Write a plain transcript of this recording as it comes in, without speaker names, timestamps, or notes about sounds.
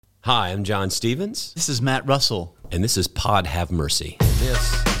Hi, I'm John Stevens. This is Matt Russell. And this is Pod Have Mercy.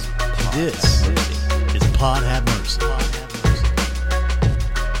 This is Pod Have Mercy.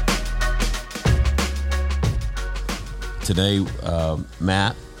 Today,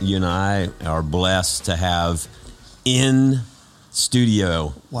 Matt, you and I are blessed to have in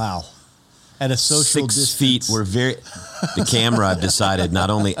studio. Wow. At a social 6 distance. feet. The camera, I've decided, not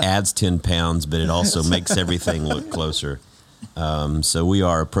only adds 10 pounds, but it also makes everything look closer. So we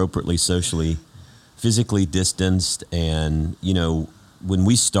are appropriately physically distanced. And, you know, when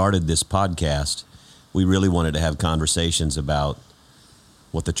we started this podcast, we really wanted to have conversations about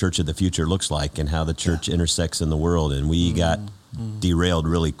what the church of the future looks like and how the church intersects in the world. And we got derailed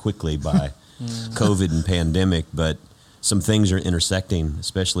really quickly by COVID and pandemic, but some things are intersecting,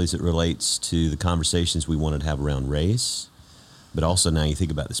 especially as it relates to the conversations we wanted to have around race. But also now you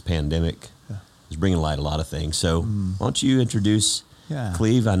think about this pandemic, it's bringing to light a lot of things. So why don't you introduce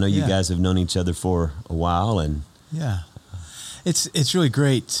Cleve? I know you guys have known each other for a while. And it's really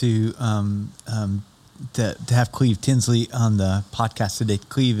great to have Cleve Tinsley on the podcast today.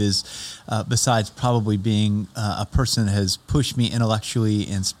 Cleve is, besides probably being a person that has pushed me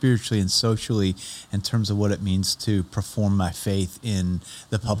intellectually and spiritually and socially in terms of what it means to perform my faith in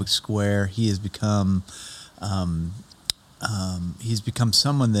the public square, he has become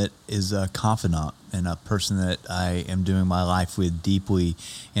someone that is a confidant and a person that I am doing my life with deeply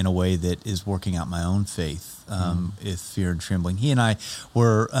in a way that is working out my own faith with fear and trembling. He and I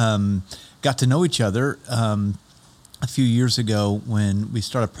got to know each other a few years ago when we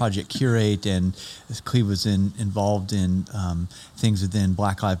started Project Curate, and Cleve was involved in things within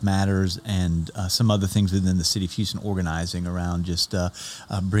Black Lives Matters and some other things within the city of Houston, organizing around just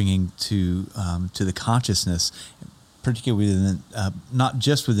bringing to the consciousness, particularly within, not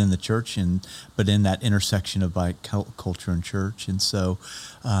just within the church, but in that intersection of like culture and church. And so,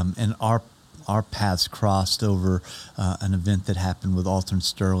 and our paths crossed over an event that happened with Alton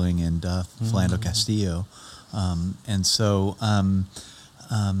Sterling and Philando Castillo. And so, and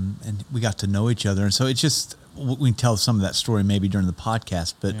we got to know each other. And so it's just, we can tell some of that story maybe during the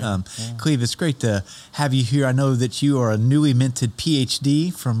podcast, but Cleve, it's great to have you here. I know that you are a newly minted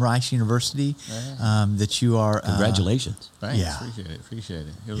PhD from Rice University, that you are... Congratulations. Thanks. Yeah. Appreciate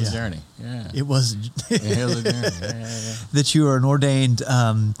it. It was a journey. Yeah. It was... It was a journey. Yeah. That you are an ordained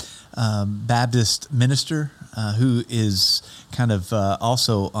Baptist minister who is kind of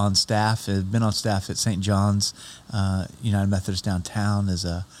also on staff, has been on staff at St. John's United Methodist downtown as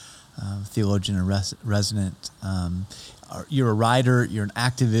a theologian and resident. You're a writer, you're an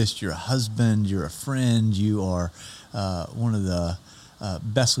activist, you're a husband, you're a friend, you are one of the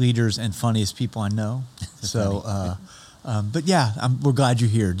best leaders and funniest people I know. So, but yeah, we're glad you're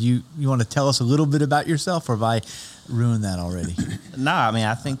here. Do you want to tell us a little bit about yourself, or have I ruined that already? No, I mean,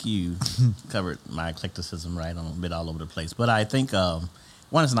 I think you covered my eclecticism right on a bit all over the place. But I think,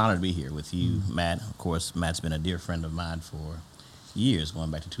 one, it's an honor to be here with you, Matt. Of course, Matt's been a dear friend of mine for years, going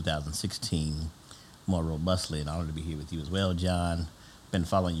back to 2016, more robustly, and honored to be here with you as well, John. Been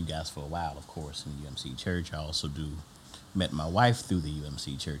following you guys for a while, of course, in UMC Church. I also met my wife through the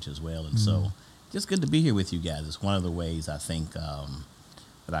UMC Church as well, and so just good to be here with you guys. It's one of the ways I think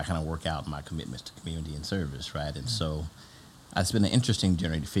that I kind of work out my commitments to community and service, right? And so it's been an interesting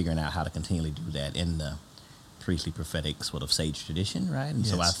journey to figuring out how to continually do that in the priestly prophetic sort of sage tradition, right? And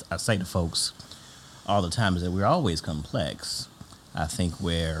so I say to folks all the time is that we're always complex. I think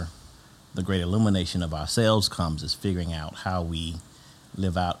where the great illumination of ourselves comes is figuring out how we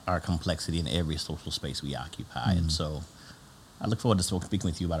live out our complexity in every social space we occupy. And so I look forward to speaking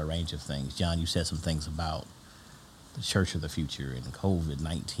with you about a range of things. John, you said some things about the church of the future and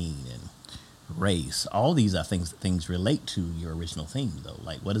COVID-19 and race. All these are things relate to your original theme, though.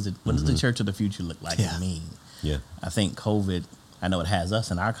 Like, what does the church of the future look like and mean? Yeah. I think COVID, I know it has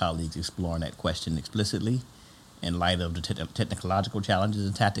us and our colleagues exploring that question explicitly in light of the technological challenges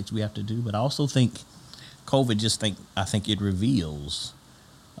and tactics we have to do. But I also think COVID I think it reveals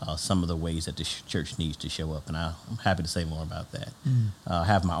some of the ways that the church needs to show up. And I'm happy to say more about that. I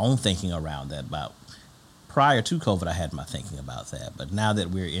have my own thinking around that. Prior to COVID, I had my thinking about that. But now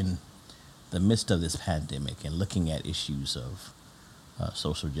that we're in the midst of this pandemic and looking at issues of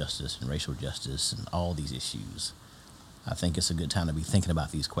social justice and racial justice and all these issues, I think it's a good time to be thinking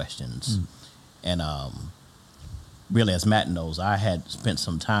about these questions. And really, as Matt knows, I had spent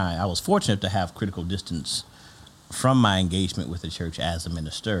some time. I was fortunate to have critical distance from my engagement with the church as a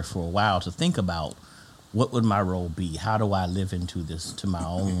minister for a while to think about what would my role be? How do I live into this, to my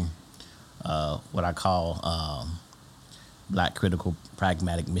own, what I call Black critical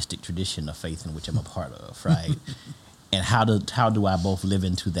pragmatic mystic tradition of faith in which I'm a part of, right? and how do I both live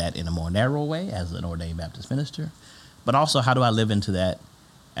into that in a more narrow way as an ordained Baptist minister, but also how do I live into that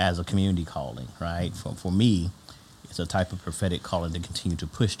as a community calling, right? For me, it's a type of prophetic calling to continue to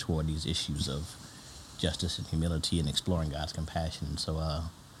push toward these issues of justice and humility and exploring God's compassion. And so,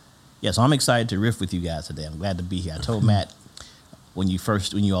 so I'm excited to riff with you guys today. I'm glad to be here. I told Matt when you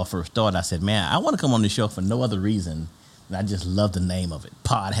all first started, I said, man, I want to come on the show for no other reason. And I just love the name of it,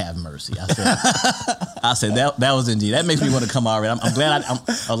 Pod Have Mercy. I said that was indeed. That makes me want to come already. I'm glad. I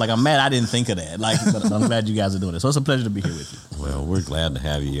was like, I'm mad I didn't think of that. But I'm glad you guys are doing it. So it's a pleasure to be here with you. Well, we're glad to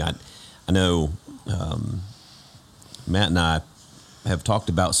have you. I know Matt and I have talked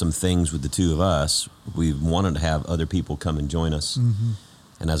about some things with the two of us. We've wanted to have other people come and join us. Mm-hmm.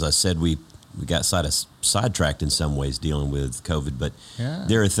 And as I said, we got sidetracked in some ways dealing with COVID. But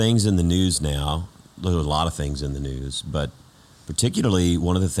there are things in the news now. There are a lot of things in the news. But particularly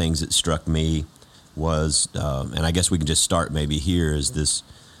one of the things that struck me was, and I guess we can just start maybe here, is this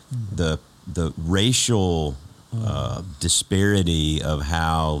the racial disparity of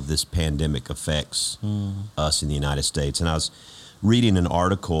how this pandemic affects us in the United States. And I was reading an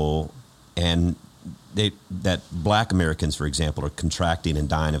article, and that Black Americans, for example, are contracting and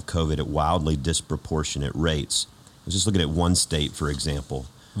dying of COVID at wildly disproportionate rates. I was just looking at one state, for example,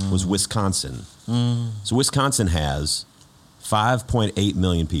 was Wisconsin. So Wisconsin has 5.8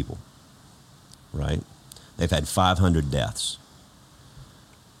 million people, right? They've had 500 deaths.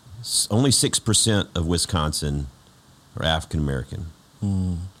 Only 6% of Wisconsin are African American.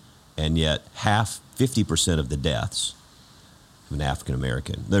 And yet 50% of the deaths have been African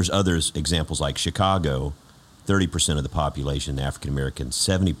American. There's others, examples like Chicago, 30% of the population African American,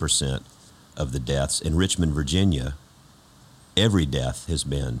 70% of the deaths. In Richmond, Virginia, every death has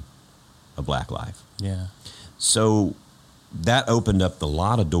been a Black life. Yeah. So that opened up a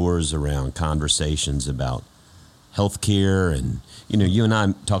lot of doors around conversations about healthcare, and you and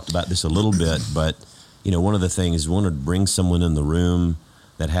I talked about this a little bit, but one of the things we wanted to bring someone in the room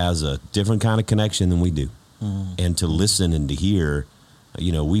that has a different kind of connection than we do, and to listen and to hear.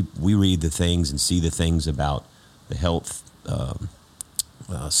 We read the things and see the things about the health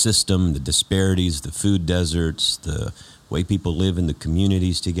system, the disparities, the food deserts, the way people live in the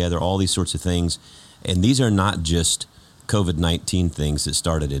communities together, all these sorts of things, and these are not just COVID-19 things that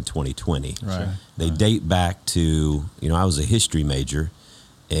started in 2020. Right. They date back to, I was a history major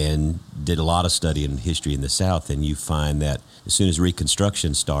and did a lot of study in history in the South, and you find that as soon as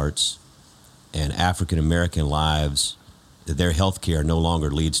Reconstruction starts and African American lives, their health care no longer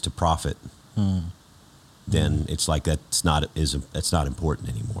leads to profit, then it's like that's not important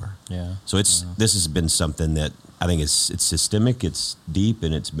anymore. Yeah. So this has been something that I think it's systemic, it's deep,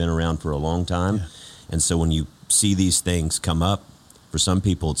 and it's been around for a long time. Yeah. And so when you see these things come up, for some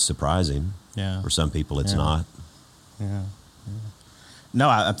people it's surprising. Yeah. For some people it's not. Yeah. No,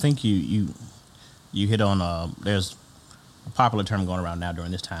 I think you hit on there's a popular term going around now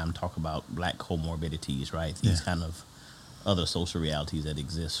during this time, talk about Black comorbidities, right? These kind of other social realities that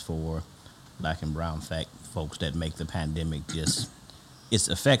exist for Black and brown folks that make the pandemic just, its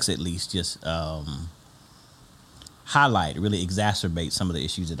effects at least, just highlight, really exacerbate some of the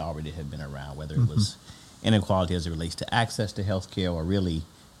issues that already have been around, whether it was inequality as it relates to access to health care or really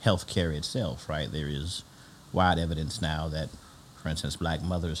health care itself, right? There is wide evidence now that, for instance, Black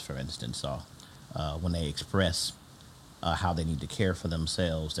mothers, for instance, when they express how they need to care for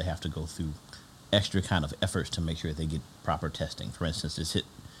themselves, they have to go through extra kind of efforts to make sure that they get proper testing. For instance, this hit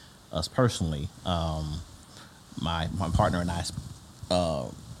us personally. My partner and I,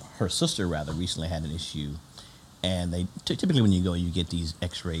 her sister rather, recently had an issue, and they typically when you go, you get these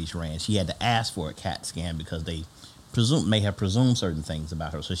X-rays ran. She had to ask for a CAT scan because they may have presumed certain things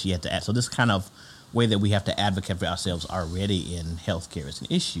about her, so she had to ask. So this kind of way that we have to advocate for ourselves already in healthcare is an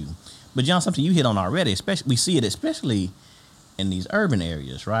issue. But John, something you hit on already, we see it especially in these urban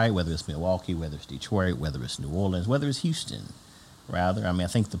areas, right? Whether it's Milwaukee, whether it's Detroit, whether it's New Orleans, whether it's Houston, rather. I mean, I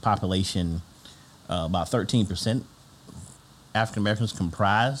think the population, about 13% African Americans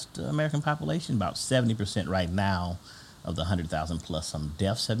comprised the American population. About 70% right now of the 100,000 plus some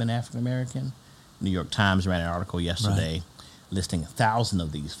deaths have been African American. New York Times ran an article yesterday listing 1,000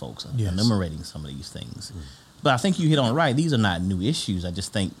 of these folks, enumerating some of these things. But I think you hit on it right. These are not new issues. I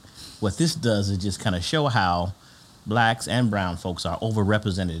just think what this does is just kind of show how Blacks and brown folks are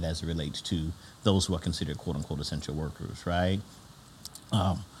overrepresented as it relates to those who are considered quote unquote essential workers, right?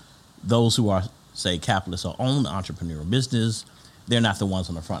 Those who are, say, capitalists or own entrepreneurial business, they're not the ones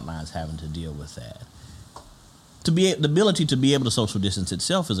on the front lines having to deal with that. the ability to be able to social distance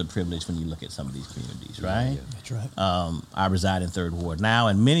itself is a privilege when you look at some of these communities, right? Yeah. That's right. I reside in Third Ward now,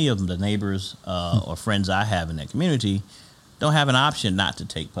 and many of them, the neighbors or friends I have in that community, don't have an option not to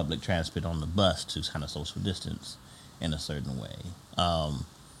take public transport on the bus to kind of social distance in a certain way.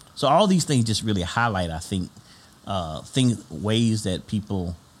 So all these things just really highlight, I think, ways that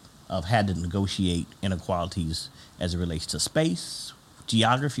people have had to negotiate inequalities as it relates to space,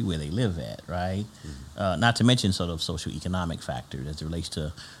 geography, where they live at, right? Not to mention sort of socioeconomic factors as it relates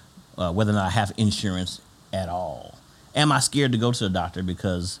to whether or not I have insurance at all. Am I scared to go to the doctor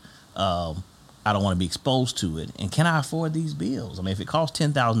because I don't want to be exposed to it? And can I afford these bills? I mean, if it costs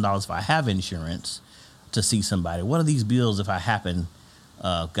 $10,000 if I have insurance to see somebody, what are these bills if I happen,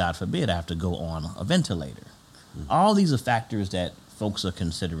 God forbid, I have to go on a ventilator? All these are factors that folks are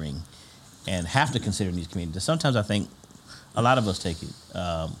considering and have to consider in these communities. Sometimes I think a lot of us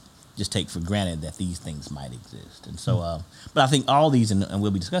just take for granted that these things might exist. And so, but I think all these, and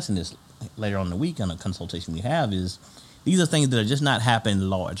we'll be discussing this later on in the week on a consultation we have, is these are things that are just not happening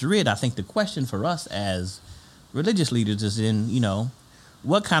large rid. I think the question for us as religious leaders is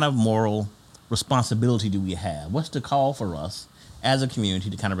what kind of moral responsibility do we have? What's the call for us as a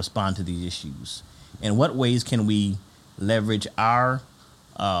community to kind of respond to these issues? In what ways can we leverage our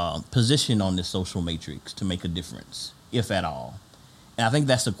position on this social matrix to make a difference, if at all? And I think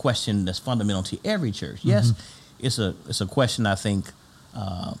that's a question that's fundamental to every church. Yes, it's a question I think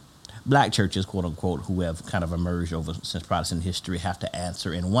black churches, quote unquote, who have kind of emerged since Protestant history have to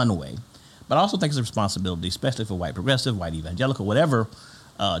answer in one way. But I also think it's a responsibility, especially for white progressive, white evangelical, whatever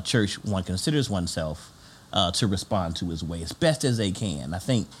church one considers oneself, to respond to his way as best as they can. I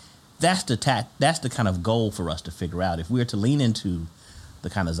think that's the kind of goal for us to figure out. If we're to lean into the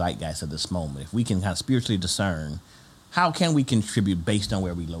kind of zeitgeist of this moment, if we can kind of spiritually discern how can we contribute based on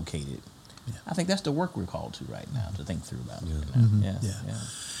where we located, I think that's the work we're called to right now to think through about. Yeah.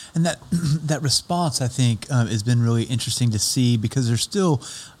 And that response, I think, has been really interesting to see, because there's still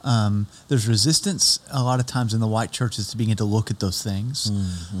there's resistance a lot of times in the white churches to begin to look at those things.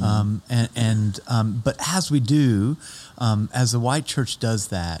 But as we do, as the white church does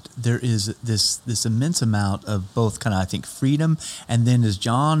that, there is this immense amount of both kind of, I think, freedom, and then as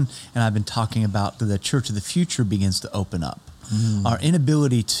John and I've been talking about, the church of the future begins to open up. Our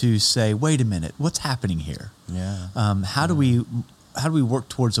inability to say, wait a minute, what's happening here? How do we work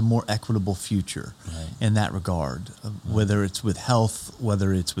towards a more equitable future in that regard, whether it's with health,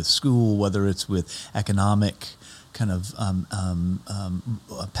 whether it's with school, whether it's with economic kind of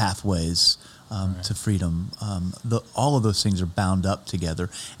pathways to freedom. All of those things are bound up together.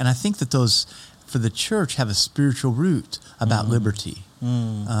 And I think that those, for the church, have a spiritual root about liberty.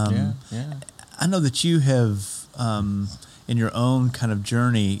 I know that you have, in your own kind of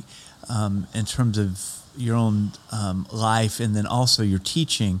journey, in terms of your own life, and then also your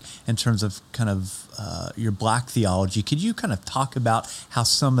teaching in terms of kind of your black theology. Could you kind of talk about how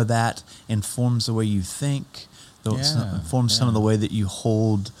some of that informs the way you think, informs some of the way that you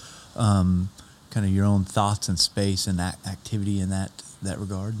hold kind of your own thoughts and space and activity in that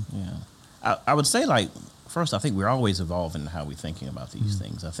regard? I would say, first, I think we're always evolving in how we're thinking about these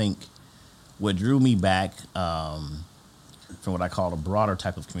things. I think what drew me back from what I call a broader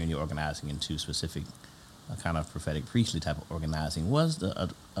type of community organizing into specific kind of prophetic priestly type of organizing was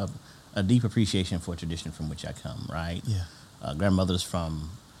a deep appreciation for a tradition from which I come, right? Grandmother's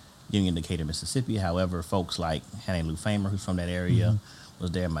from Union, Decatur, Mississippi. However, folks like Hannah Lou Famer, who's from that area,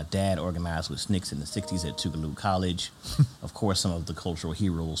 was there. My dad organized with SNCC in the 60s at Tougaloo College. Of course, some of the cultural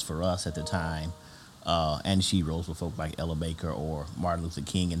heroes for us at the time, and she rose with folk like Ella Baker or Martin Luther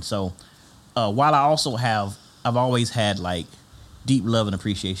King. And so while I've always had deep love and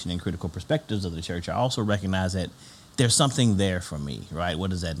appreciation and critical perspectives of the church, I also recognize that there's something there for me, right? What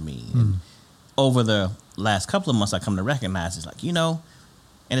does that mean? And over the last couple of months, I come to recognize it's and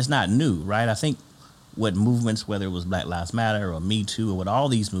it's not new, right? I think what movements, whether it was Black Lives Matter or Me Too or what all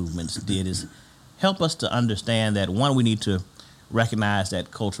these movements did is help us to understand that, one, we need to recognize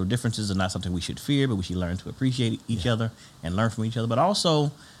that cultural differences are not something we should fear, but we should learn to appreciate each other and learn from each other. But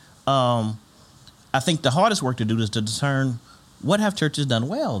also, I think the hardest work to do is to discern what have churches done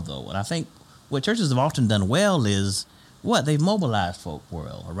well, though. And I think what churches have often done well is they've mobilized folk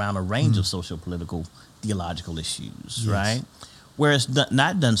world around a range of social, political, theological issues, right? Where it's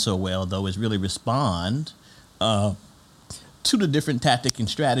not done so well, though, is really respond to the different tactics and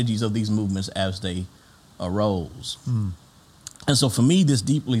strategies of these movements as they arose. And so for me, this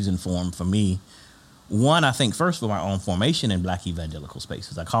deeply is informed for me. One, I think first for my own formation in black evangelical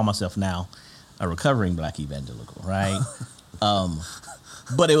spaces. I call myself now a recovering black evangelical, right?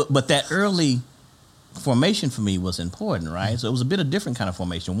 But that early formation for me was important, right? So it was a bit of different kind of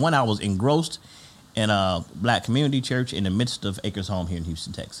formation. One, I was engrossed in a black community church in the midst of Acres Home here in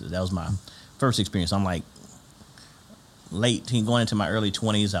Houston, Texas. That was my first experience. I'm like late teen, going into my early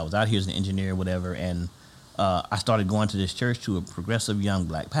 20s. I was out here as an engineer, whatever, and I started going to this church to a progressive young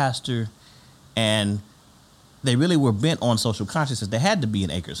black pastor, and they really were bent on social consciousness. They had to be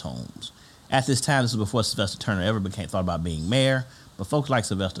in Acres Homes. At this time, this was before Sylvester Turner ever thought about being mayor, but folks like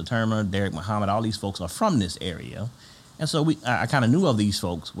Sylvester Turner, Derek Muhammad, all these folks are from this area. And so I kind of knew of these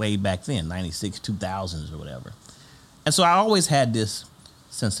folks way back then, 96, 2000s or whatever. And so I always had this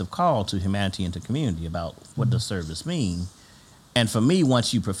sense of call to humanity and to community about what does service mean. And for me,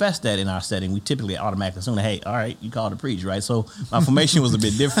 once you profess that in our setting, we typically automatically assume, hey, all right, you called to preach, right? So my formation was a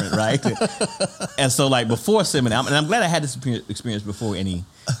bit different, right? And so like before seminary, and I'm glad I had this experience before any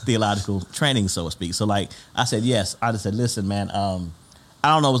theological training, so to speak. So like I said, yes, I just said, listen, man, I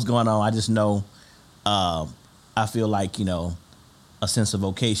don't know what's going on. I just know I feel like, a sense of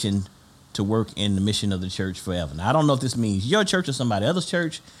vocation to work in the mission of the church forever. Now, I don't know if this means your church or somebody else's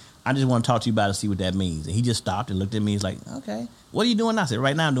church. I just want to talk to you about it, see what that means. And he just stopped and looked at me. He's like, okay, what are you doing now? I said,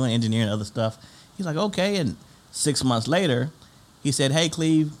 right now I'm doing engineering and other stuff. He's like, okay. And 6 months later, he said, hey,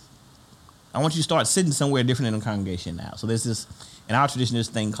 Cleve, I want you to start sitting somewhere different in the congregation now. So there's this, in our tradition, this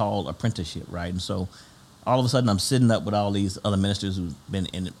thing called apprenticeship, right? And so all of a sudden I'm sitting up with all these other ministers who've been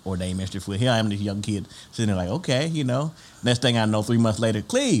in ordained ministry for, here I am, this young kid sitting there like, okay, Next thing I know, 3 months later,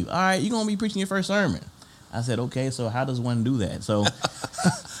 Cleve, all right, you're going to be preaching your first sermon. I said, okay, so how does one do that? So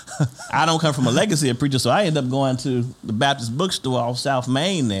I don't come from a legacy of preachers, so I end up going to the Baptist bookstore off South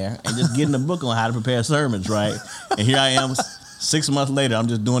Main there and just getting a book on how to prepare sermons, right? And here I am 6 months later, I'm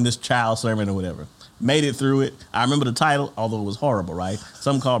just doing this child sermon or whatever. Made it through it. I remember the title, although it was horrible, right?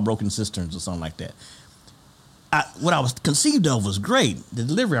 Some called Broken Cisterns or something like that. What I was conceived of was great. The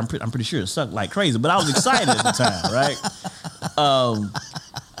delivery, I'm pretty sure it sucked like crazy, but I was excited at the time, right?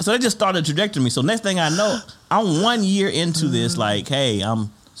 So they just started trajectory me. So next thing I know, I'm 1 year into this, like, hey,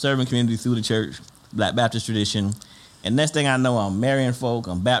 I'm serving community through the church, Black Baptist tradition. And next thing I know, I'm marrying folk,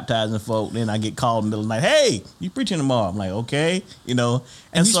 I'm baptizing folk. Then I get called in the middle of the night, hey, you preaching tomorrow? I'm like, okay, And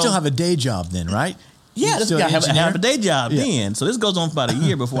you so, still have a day job then, right? Yeah, this guy have a day job then. So this goes on for about a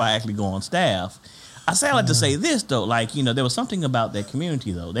year before I actually go on staff. I say I like to say this, though, like, there was something about that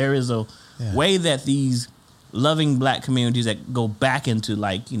community, though. There is a way that these loving black communities that go back into,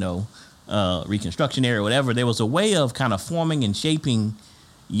 like, Reconstruction era or whatever, there was a way of kind of forming and shaping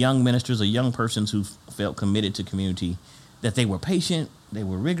young ministers or young persons who felt committed to community, that they were patient, they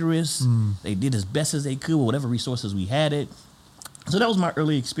were rigorous, they did as best as they could with whatever resources we had it. So that was my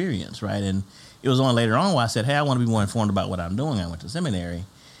early experience, right? And it was only later on where I said, hey, I want to be more informed about what I'm doing. I went to seminary,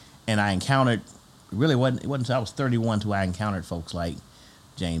 and I encountered, it wasn't until I was 31 until I encountered folks like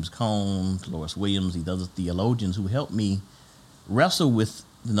James Cone, Dolores Williams, these other theologians who helped me wrestle with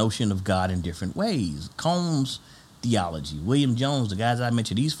the notion of God in different ways. Cone's theology, William Jones, the guys I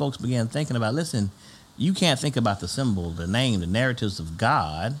mentioned, these folks began thinking about, listen, you can't think about the symbol, the name, the narratives of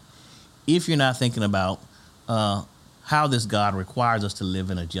God if you're not thinking about how this God requires us to live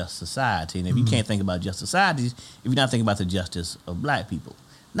in a just society. And if you can't think about just societies, if you're not thinking about the justice of black people,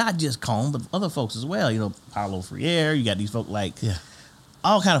 not just Cone, but other folks as well. Paulo Freire, you got these folks like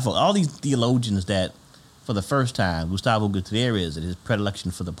all kind of folks, all these theologians that for the first time, Gustavo Gutierrez and his predilection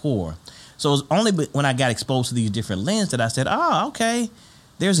for the poor. So it was only when I got exposed to these different lenses that I said, okay,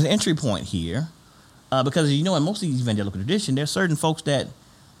 there's an entry point here. Because, in most of these evangelical tradition, there's certain folks that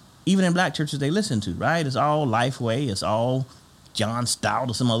even in black churches they listen to, right? It's all Lifeway. It's all John Stout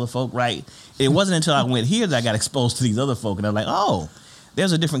or some other folk, right? It wasn't until I went here that I got exposed to these other folk. And I was like,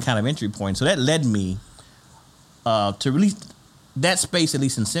 there's a different kind of entry point. So that led me to really, that space, at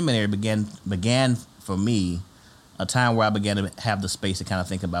least in seminary, began for me a time where I began to have the space to kind of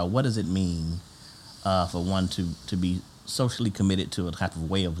think about what does it mean for one to be socially committed to a type of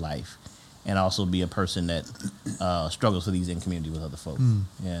way of life and also be a person that struggles with these in community with other folks.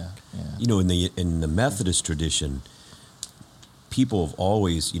 Yeah. In the Methodist tradition, people have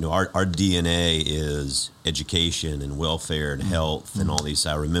always, our DNA is education and welfare and health and all these.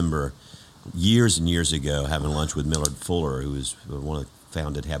 I remember years and years ago having lunch with Millard Fuller, who was one of the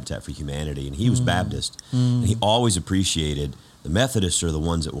founded Habitat for Humanity, and he was Baptist, and he always appreciated the Methodists are the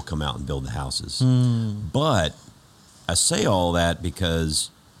ones that will come out and build the houses. But I say all that because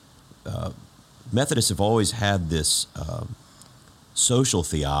Methodists have always had this social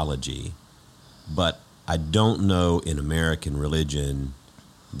theology, but I don't know in American religion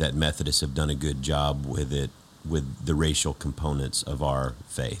that Methodists have done a good job with it, with the racial components of our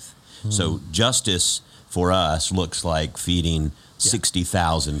faith. So justice for us looks like feeding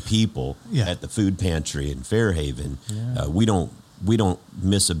 60,000 people at the food pantry in Fairhaven. We don't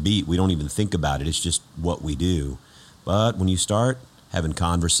miss a beat. We don't even think about it. It's just what we do. But when you start having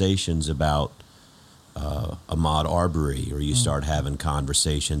conversations about Ahmaud Arbery, or you start having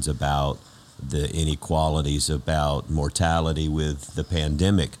conversations about the inequalities, about mortality with the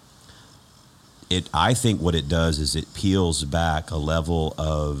pandemic, I think what it does is it peels back a level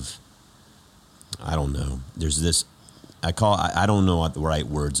of, I don't know, there's this, I don't know what the right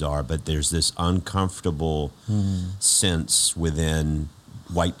words are, but there's this uncomfortable sense within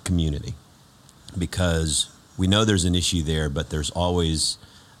white community, because we know there's an issue there, but there's always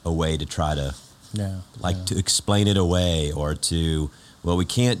a way to try to to explain it away, or to, well, we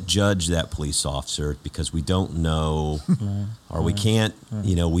can't judge that police officer because we don't know, or we can't,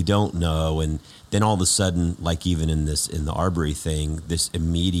 we don't know. And then all of a sudden, like even in the Arbery thing, this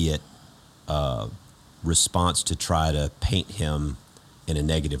immediate response to try to paint him in a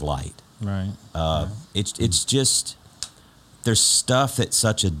negative light. Right. It's just, there's stuff at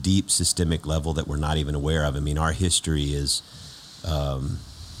such a deep systemic level that we're not even aware of. I mean, our history is,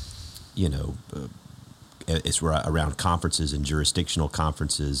 it's around conferences and jurisdictional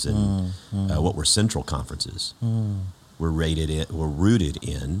conferences and what were central conferences. We're rooted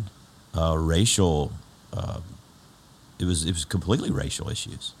in racial. It was completely racial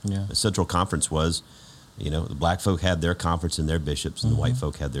issues. Yeah. The central conference was, the black folk had their conference and their bishops, and the white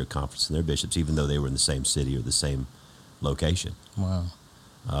folk had their conference and their bishops, even though they were in the same city or the same location. Wow.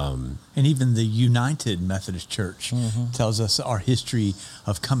 And even the United Methodist Church tells us our history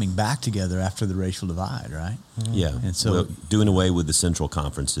of coming back together after the racial divide, right? Yeah. And so doing away with the central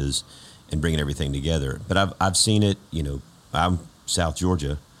conferences and bringing everything together. But I've seen it, I'm South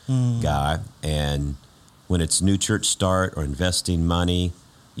Georgia guy, and when it's new church start or investing money,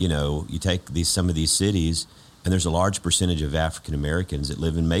 you take some of these cities, and there's a large percentage of African Americans that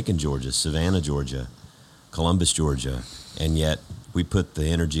live in Macon, Georgia, Savannah, Georgia, Columbus, Georgia, and yet we put the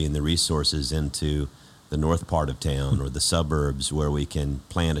energy and the resources into the north part of town or the suburbs where we can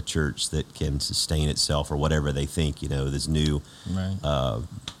plant a church that can sustain itself, or whatever they think, this new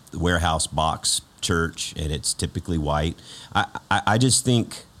warehouse box church, and it's typically white. I just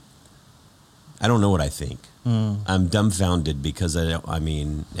think, I don't know what I think. I'm dumbfounded because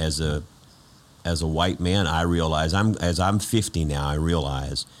as a white man, I realize as I'm 50 now, I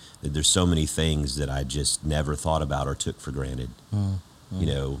realize that there's so many things that I just never thought about or took for granted.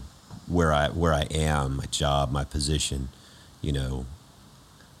 Where I am, my job, my position.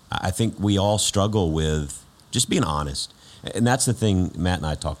 I think we all struggle with just being honest, and that's the thing Matt and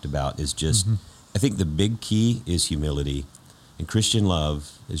I talked about. Is just I think the big key is humility, and Christian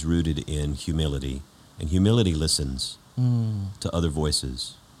love is rooted in humility, and humility listens to other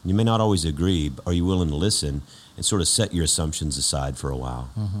voices. You may not always agree, but are you willing to listen and sort of set your assumptions aside for a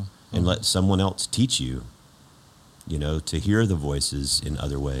while and let someone else teach you, to hear the voices in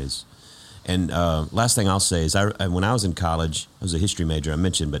other ways? And last thing I'll say is when I was in college, I was a history major, I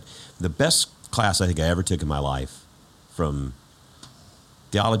mentioned, but the best class I think I ever took in my life, from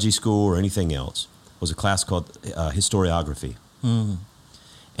theology school or anything else, was a class called historiography. And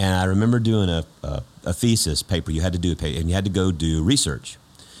I remember doing a thesis paper. You had to do and you had to go do research.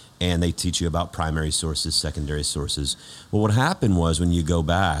 And they teach you about primary sources, secondary sources. Well, what happened was, when you go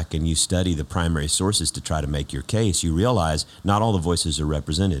back and you study the primary sources to try to make your case, you realize not all the voices are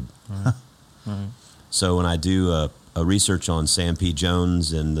represented. So when I do a research on Sam P.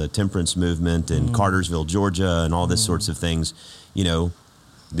 Jones and the temperance movement and Cartersville, Georgia, and all this sorts of things, the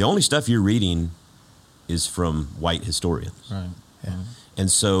only stuff you're reading is from white historians. Right. Yeah. And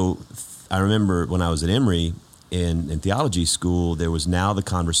so I remember when I was at Emory, in theology school, there was now the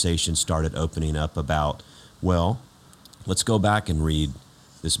conversation started opening up about, well, let's go back and read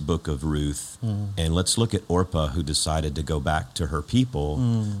this book of Ruth, and let's look at Orpah, who decided to go back to her people.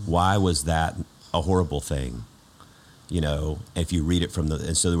 Why was that a horrible thing? If you read it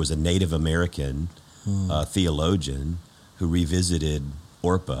and so there was a Native American theologian who revisited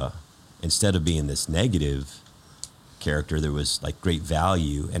Orpah. Instead of being this negative character, there was like great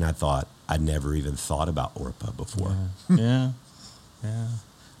value, and I thought, I'd never even thought about Orpah before. Yeah.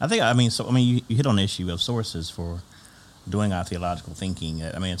 I think, you hit on the issue of sources for doing our theological thinking.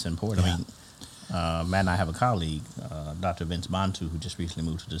 It's important. Matt and I have a colleague, Dr. Vince Bantu, who just recently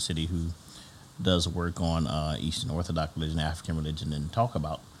moved to the city, who does work on Eastern Orthodox religion, African religion, and talk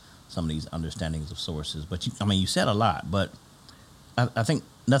about some of these understandings of sources. But you said a lot, but I think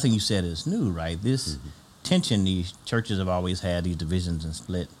nothing you said is new, right? This tension these churches have always had, these divisions and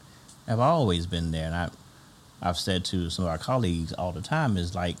split, have always been there. And I've said to some of our colleagues all the time,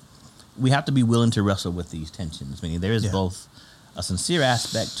 is like, we have to be willing to wrestle with these tensions. Meaning there is Yeah. both a sincere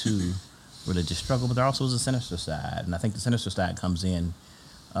aspect to religious struggle, but there also is a sinister side. And I think the sinister side comes in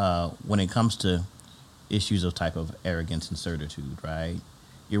when it comes to issues of type of arrogance and certitude, right?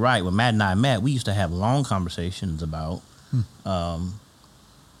 You're right. When Matt and I met, we used to have long conversations about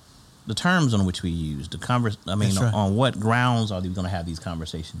the terms on which we use, right. on what grounds are we going to have these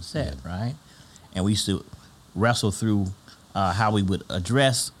conversations set, right? And we used to wrestle through how we would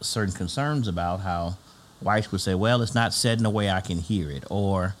address certain concerns about how whites would say, well, it's not said in a way I can hear it.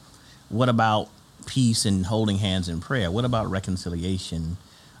 Or what about peace and holding hands in prayer? What about reconciliation?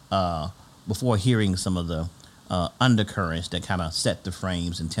 Before hearing some of the undercurrents that kind of set the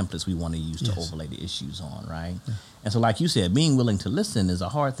frames and templates we want to use to overlay the issues on, right? Yeah. And so, like you said, being willing to listen is a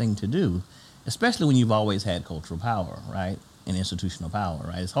hard thing to do, especially when you've always had cultural power, right, and institutional power,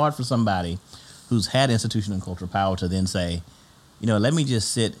 right? It's hard for somebody who's had institutional and cultural power to then say, let me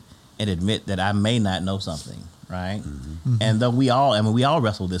just sit and admit that I may not know something, right? Mm-hmm. And though we all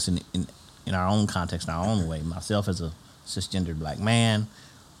wrestle this in our own context, in our own way. Myself as a cisgendered black man,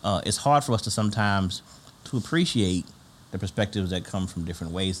 it's hard for us to sometimes to appreciate the perspectives that come from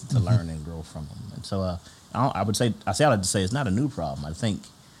different ways to learn and grow from them. And so I would say it's not a new problem. I think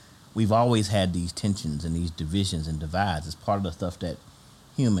we've always had these tensions and these divisions and divides. It's part of the stuff that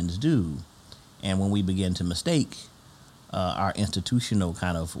humans do. And when we begin to mistake our institutional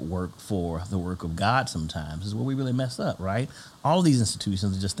kind of work for the work of God sometimes is where we really mess up, right? All these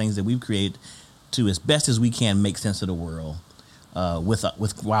institutions are just things that we've created to, as best as we can, make sense of the world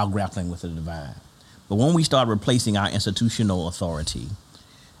while grappling with the divine. But when we start replacing our institutional authority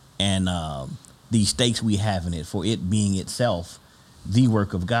and the stakes we have in it for it being itself the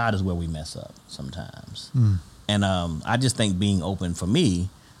work of God is where we mess up sometimes. And I just think being open for me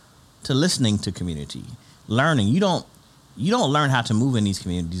to listening to community, learning. You don't learn how to move in these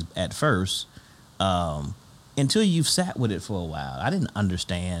communities at first until you've sat with it for a while. I didn't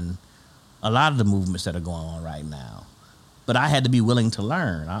understand a lot of the movements that are going on right now. But I had to be willing to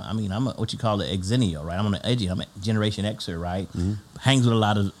learn. I'm what you call the exennial, right? I'm on the edge. I'm a Generation Xer, right? Mm-hmm. Hangs with a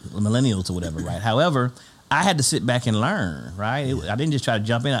lot of millennials or whatever, right? However, I had to sit back and learn, right? I didn't just try to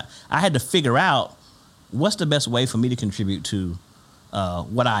jump in. I had to figure out what's the best way for me to contribute to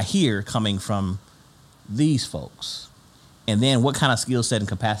what I hear coming from these folks. And then what kind of skill set and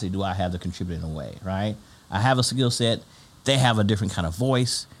capacity do I have to contribute in a way, right? I have a skill set. They have a different kind of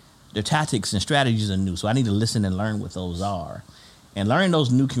voice. Their tactics and strategies are new, so I need to listen and learn what those are. And learning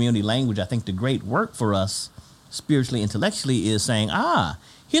those new community language, I think the great work for us spiritually, intellectually is saying,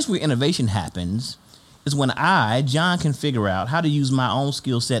 here's where innovation happens, is when I, John, can figure out how to use my own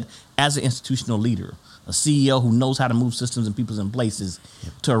skill set as an institutional leader, a CEO who knows how to move systems and people in places,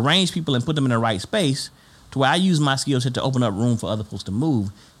 to arrange people and put them in the right space, to where I use my skill set to open up room for other folks to move.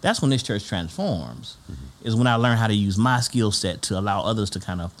 That's when this church transforms, is when I learn how to use my skill set to allow others to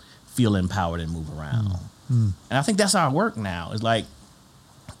kind of feel empowered and move around. And I think that's our work now. It's like,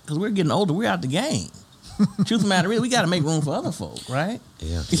 because we're getting older, we're out the game. Truth of the matter is, we got to make room for other folk, right?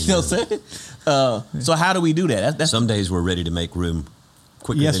 Yeah. You know what I'm saying? So how do we do that? That's some days we're ready to make room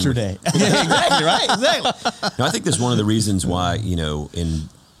quicker yesterday. Yeah, exactly, right? Exactly. Now, I think that's one of the reasons why, in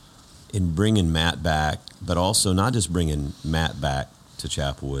bringing Matt back, but also not just bringing Matt back to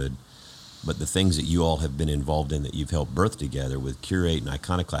Chapelwood, but the things that you all have been involved in that you've helped birth together with Curate and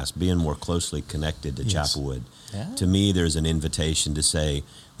Iconoclast, being more closely connected to Chapelwood. Yeah. To me, there's an invitation to say,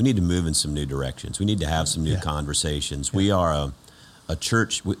 we need to move in some new directions. We need to have some new conversations. Yeah. We are a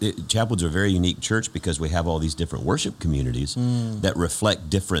church. Chapelwood's a very unique church because we have all these different worship communities that reflect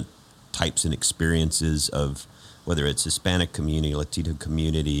different types and experiences of whether it's Hispanic community, Latino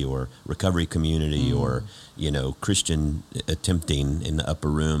community, or recovery community, or, Christian attempting in the upper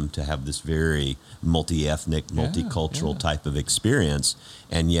room to have this very multi-ethnic, multicultural type of experience.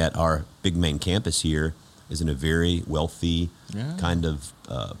 And yet our big main campus here is in a very wealthy, kind of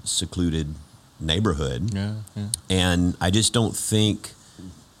secluded neighborhood. And I just don't think,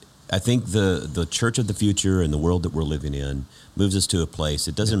 I think the church of the future and the world that we're living in moves us to a place.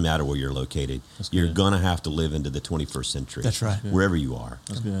 It doesn't matter where you're located. You're going to have to live into the 21st century. That's right. Wherever you are.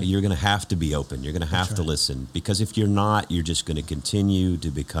 You're going to have to be open. You're going to have to listen. Because if you're not, you're just going to continue to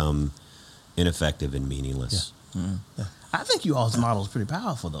become ineffective and meaningless. I think you all's model is pretty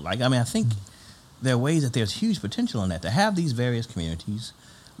powerful, though. I think there are ways that there's huge potential in that, to have these various communities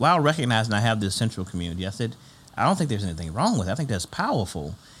while recognizing I have this central community. I said, I don't think there's anything wrong with it. I think that's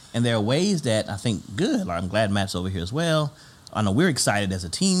powerful. And there are ways that I think good. I'm glad Matt's over here as well. I know we're excited as a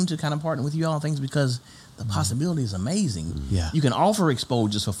team to kind of partner with you all on things because the possibility is amazing. Yeah. You can offer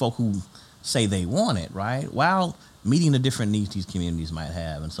exposures for folk who say they want it, right? While meeting the different needs these communities might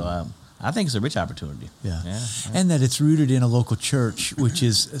have. And so I think it's a rich opportunity. Yeah. And that it's rooted in a local church, which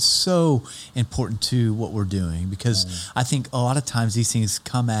is so important to what we're doing, because I think a lot of times these things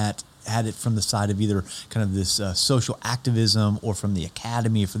come at it from the side of either kind of this social activism or from the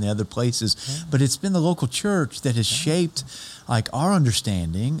academy or from the other places. But it's been the local church that has shaped like our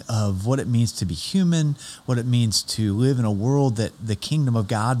understanding of what it means to be human, what it means to live in a world that the kingdom of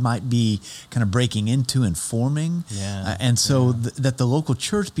God might be kind of breaking into and forming. And so that the local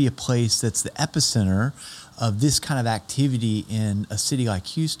church be a place that's the epicenter of this kind of activity in a city like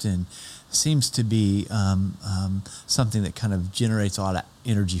Houston seems to be something that kind of generates a lot of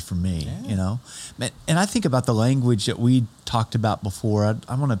energy for me, you know? And I think about the language that we talked about before.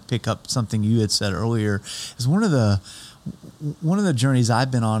 I want to pick up something you had said earlier. Is one of the journeys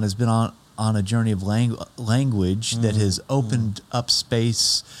I've been on has been on a journey of language that has opened up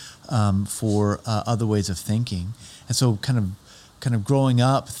space for other ways of thinking. And so kind of growing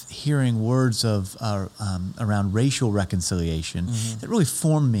up, hearing words of around racial reconciliation that really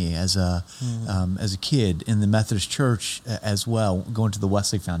formed me as a kid in the Methodist Church as well, going to the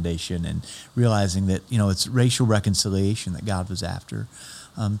Wesley Foundation and realizing that, you know, it's racial reconciliation that God was after.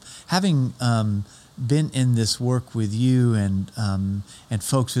 Having been in this work with you and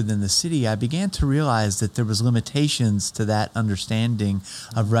folks within the city, I began to realize that there was limitations to that understanding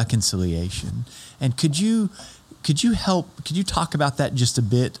of reconciliation. And could you talk about that just a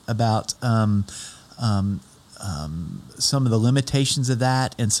bit, about some of the limitations of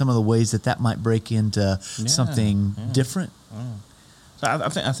that and some of the ways that might break into something different? So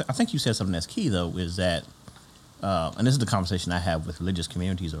I think you said something that's key, though, is that, and this is the conversation I have with religious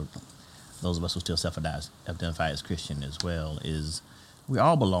communities or those of us who still self-identify as Christian as well, is we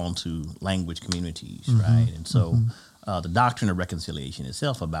all belong to language communities, right? And so the doctrine of reconciliation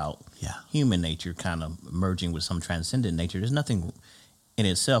itself about human nature kind of merging with some transcendent nature. There's nothing in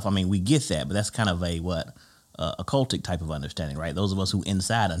itself. I mean, we get that, but that's kind of a occultic type of understanding, right? Those of us who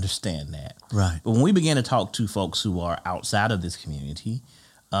inside understand that. Right. But when we begin to talk to folks who are outside of this community,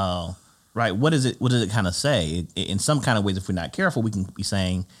 right, what does it kind of say? In some kind of ways, if we're not careful, we can be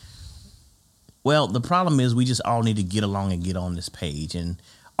saying, well, the problem is we just all need to get along and get on this page. And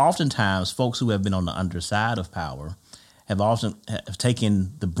oftentimes, folks who have been on the underside of power have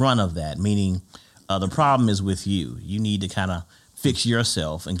taken the brunt of that, meaning the problem is with you. You need to kind of fix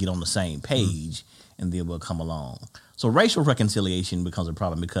yourself and get on the same page, and then we'll come along. So racial reconciliation becomes a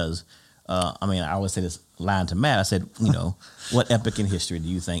problem because, I always say this line to Matt. I said, what epoch in history do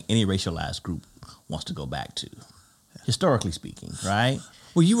you think any racialized group wants to go back to? Historically speaking, right?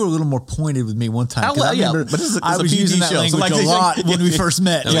 Well, you were a little more pointed with me one time. I remember, but I was using that language a lot when we first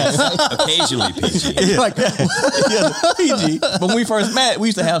met. Occasionally PG. PG. But when we first met, we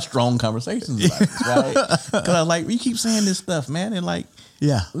used to have strong conversations about this, right? Because I was like, you keep saying this stuff, man, and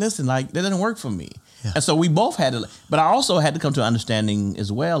listen, that doesn't work for me. Yeah. And so we both had to, but I also had to come to an understanding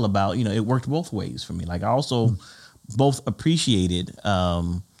as well about, it worked both ways for me. Like I also both appreciated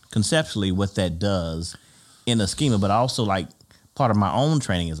conceptually what that does in a schema, but also part of my own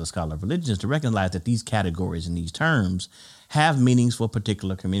training as a scholar of religion is to recognize that these categories and these terms have meanings for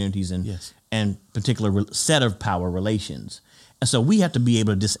particular communities and particular set of power relations. And so we have to be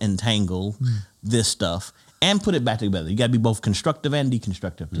able to disentangle this stuff and put it back together. You got to be both constructive and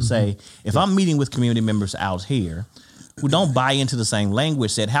deconstructive to say, if I'm meeting with community members out here who don't buy into the same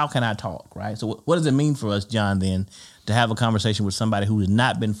language, said, how can I talk, right? So what does it mean for us, John, then, to have a conversation with somebody who has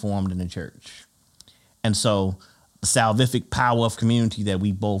not been formed in the church? And so the salvific power of community that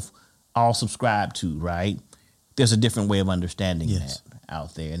we both all subscribe to, right? There's a different way of understanding that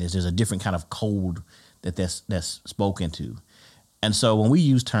out there. And there's a different kind of code that's spoken to. And so when we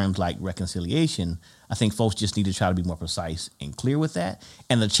use terms like reconciliation, I think folks just need to try to be more precise and clear with that.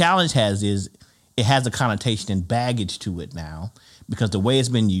 And the challenge is it has a connotation and baggage to it now because the way it's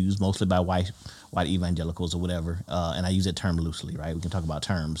been used, mostly by white evangelicals or whatever, and I use that term loosely, right? We can talk about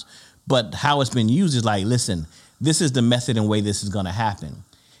terms. But how it's been used is like, listen, this is the method and way this is going to happen.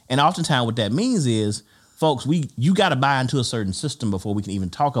 And oftentimes what that means is, folks, you got to buy into a certain system before we can even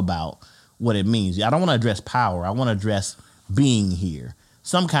talk about what it means. I don't want to address power. I want to address being here.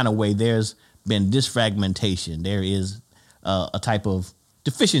 Some kind of way there's been disfragmentation. There is a type of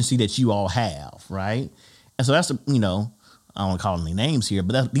deficiency that you all have, right? And so that's, I don't want to call any names here,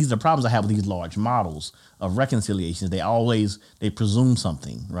 but these are the problems I have with these large models of reconciliations. They presume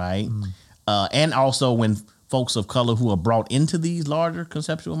something, right? And also when folks of color who are brought into these larger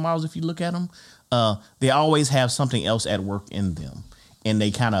conceptual models, if you look at them, they always have something else at work in them. And they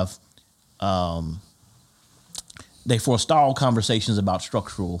kind of, they forestall conversations about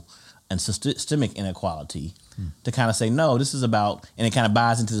structural and systemic inequality to kind of say, no, this is about, and it kind of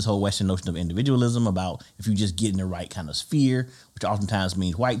buys into this whole Western notion of individualism about if you just get in the right kind of sphere, which oftentimes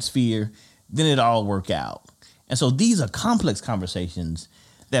means white sphere, then it all work out. And so these are complex conversations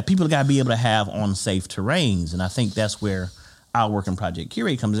that people got to be able to have on safe terrains. And I think that's where our work in Project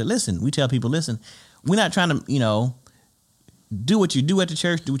Curate comes in. Listen, we tell people, listen, we're not trying to, do what you do at the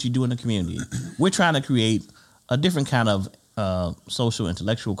church, do what you do in the community. We're trying to create a different kind of social,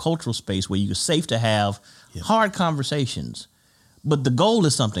 intellectual, cultural space where you're safe to have hard conversations. But the goal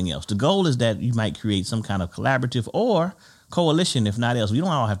is something else. The goal is that you might create some kind of collaborative or coalition, if not else. We don't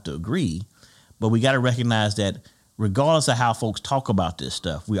all have to agree, but we got to recognize that regardless of how folks talk about this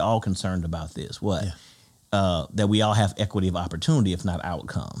stuff, we're all concerned about this. That we all have equity of opportunity, if not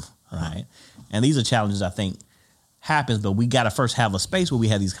outcome, right? And these are challenges I think happens, but we got to first have a space where we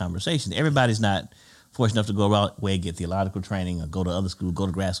have these conversations. Everybody's not fortunate enough to go away and get theological training or go to other school, go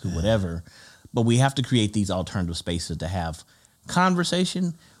to grad school, whatever. But we have to create these alternative spaces to have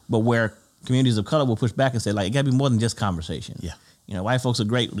conversation, but where communities of color will push back and say, like, it got to be more than just conversation. Yeah. White folks are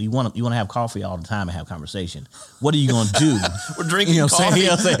great. You want to have coffee all the time and have conversation. What are you going to do? We're drinking coffee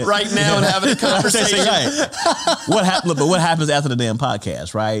right now and having a conversation. What happens after the damn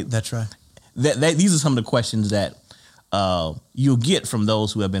podcast, right? That's right. These are some of the questions that you'll get from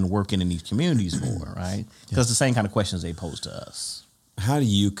those who have been working in these communities more, right? Because the same kind of questions they pose to us. How do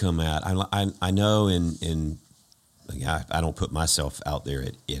you come at? I know I don't put myself out there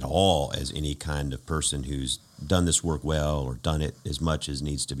at all as any kind of person who's done this work well or done it as much as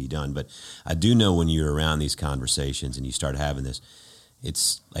needs to be done. But I do know when you're around these conversations and you start having this,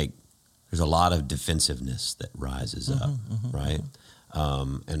 it's like there's a lot of defensiveness that rises up, right?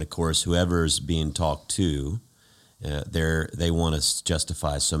 And of course, whoever's being talked to, they want to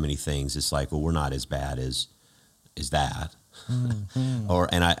justify so many things. It's like, well, we're not as bad as that.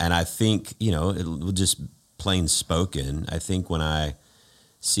 And I think, it just plain spoken, I think when I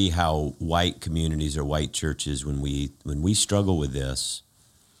see how white communities or white churches, when we struggle with this,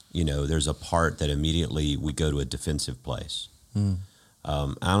 there's a part that immediately we go to a defensive place.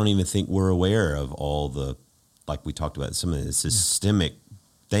 I don't even think we're aware of all the, like we talked about, some of the systemic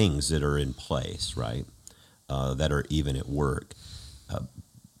things that are in place, right? That are even at work.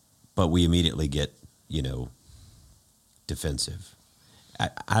 But we immediately get, defensive.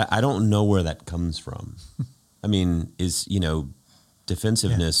 I don't know where that comes from. I mean,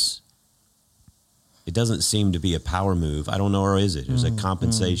 defensiveness, it doesn't seem to be a power move. I don't know, or is it? Is it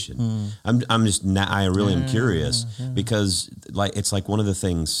compensation? I really am curious because it's like one of the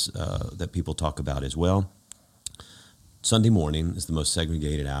things that people talk about is, well, Sunday morning is the most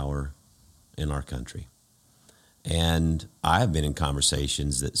segregated hour in our country. And I have been in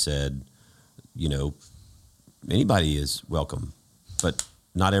conversations that said, anybody is welcome, but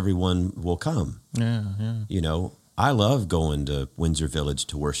not everyone will come. I love going to Windsor Village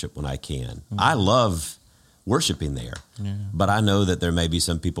to worship when I can. I love worshiping there. But I know that there may be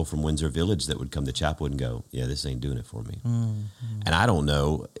some people from Windsor Village that would come to Chapwood and go, yeah, this ain't doing it for me. And I don't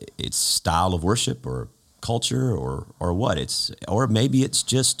know, it's style of worship or culture or what. Or maybe it's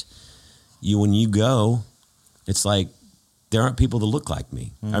just when you go, it's like there aren't people that look like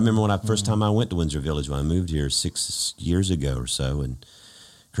me. I remember when first time I went to Windsor Village when I moved here 6 years ago or so, and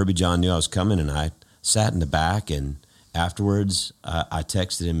Kirby John knew I was coming, and I sat in the back, and afterwards I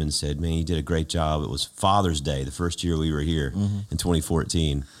texted him and said, man, you did a great job. It was Father's Day, the first year we were here in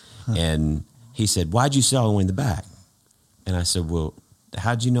 2014. And he said, why'd you sit all the way in the back? And I said, well,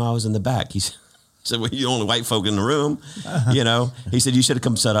 how'd you know I was in the back? He said, well, you're the only white folk in the room. He said, you should have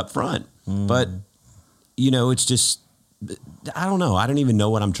come sit up front. But, it's just, I don't know. I don't even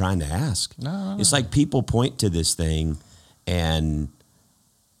know what I'm trying to ask. No. It's like people point to this thing and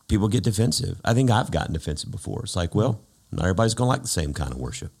people get defensive. I think I've gotten defensive before. It's like, well, not everybody's going to like the same kind of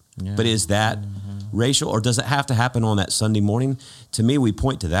worship. Yeah. But is that racial, or does it have to happen on that Sunday morning? To me, we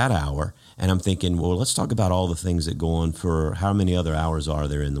point to that hour, and I'm thinking, well, let's talk about all the things that go on for how many other hours are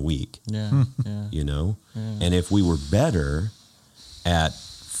there in the week? Yeah. And if we were better at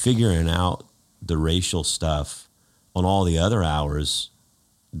figuring out the racial stuff on all the other hours,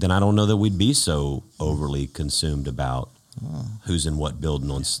 then I don't know that we'd be so overly consumed about who's in what building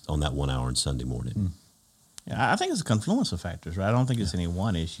on that 1 hour on Sunday morning. Yeah, I think it's a confluence of factors, right? I don't think it's any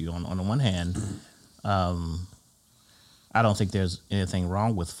one issue. On the one hand, I don't think there's anything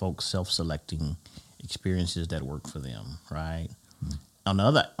wrong with folks self-selecting experiences that work for them, right? On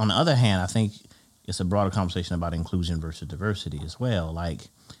the other hand, I think it's a broader conversation about inclusion versus diversity as well.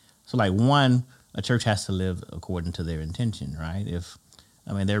 One, a church has to live according to their intention, right?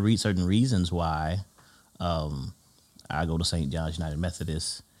 There are certain reasons why I go to St. John's United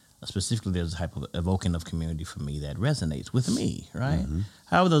Methodist specifically there's a type of evoking of community for me that resonates with me, right?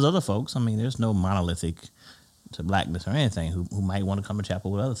 However, those other folks, I mean, there's no monolithic to blackness or anything who might want to come to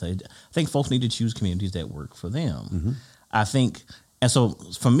chapel with others. I think folks need to choose communities that work for them. I think, and so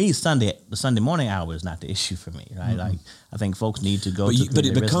for me, the Sunday morning hour is not the issue for me, right? Like, I think folks need to go. But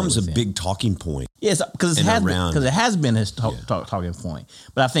it becomes a big talking point. Yes, because it has been his talking point.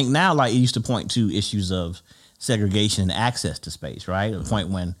 But I think now, like, it used to point to issues of segregation and access to space, right? At a point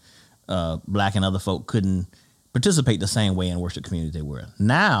when black and other folk couldn't participate the same way in worship communities they were.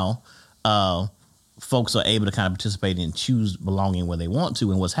 Now, folks are able to kind of participate and choose belonging where they want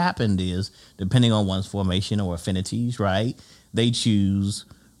to. And what's happened is, depending on one's formation or affinities, right, they choose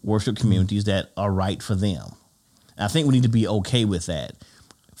worship communities that are right for them. And I think we need to be okay with that.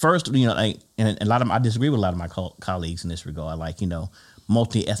 First, you know, and I disagree with a lot of my colleagues in this regard. Like, you know,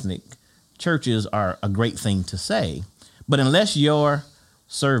 multi-ethnic churches are a great thing to say, but unless your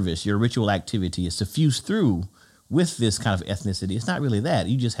service, your ritual activity is suffused through with this kind of ethnicity, it's not really that.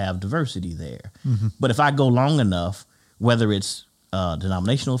 You just have diversity there. But if I go long enough, whether it's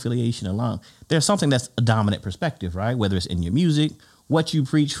denominational affiliation or long, there's something that's a dominant perspective, right? Whether it's in your music, what you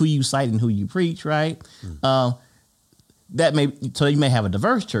preach, who you cite, and who you preach, right? So you may have a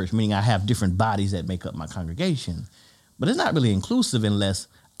diverse church, meaning I have different bodies that make up my congregation, but it's not really inclusive unless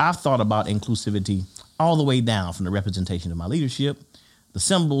I've thought about inclusivity all the way down from the representation of my leadership, the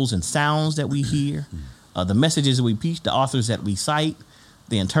symbols and sounds that we hear, the messages that we preach, the authors that we cite,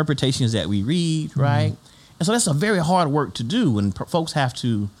 the interpretations that we read, right? And so that's a very hard work to do, and folks have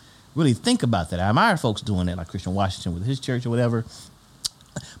to really think about that. I admire folks doing that, like Christian Washington with his church or whatever.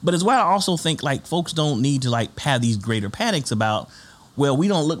 But as well, I also think like folks don't need to like have these greater panics about, well, we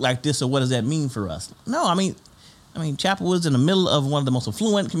don't look like this, so what does that mean for us? No, I mean, Chapelwood's in the middle of one of the most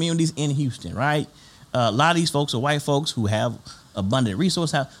affluent communities in Houston, right? A lot of these folks are white folks who have abundant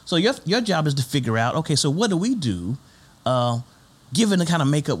resources. So your job is to figure out, okay, so what do we do given the kind of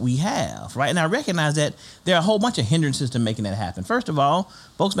makeup we have, right? And I recognize that there are a whole bunch of hindrances to making that happen. First of all,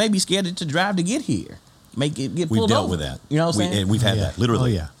 folks may be scared to drive to get here. Get pulled We've dealt over. with that. You know what I'm saying? And we've had that,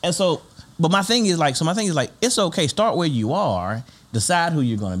 literally. Oh, yeah. And so, but my thing is like, it's okay, start where you are, decide who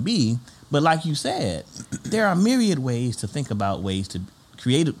you're going to be. But like you said, there are myriad ways to think about ways to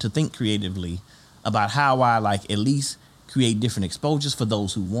think creatively about how I like at least create different exposures for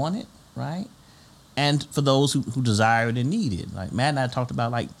those who want it, right? And for those who desire it and need it. Like Matt and I talked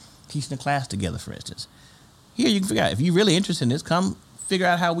about like teaching a class together, for instance. Here you can figure out, if you're really interested in this, come figure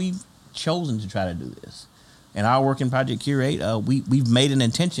out how we've chosen to try to do this. And our work in Project Curate, we've made an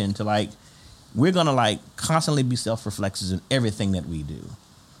intention to like, we're going to like constantly be self-reflexive in everything that we do,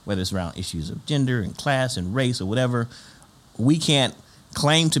 whether it's around issues of gender and class and race or whatever. We can't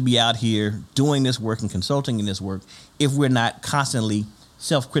claim to be out here doing this work and consulting in this work if we're not constantly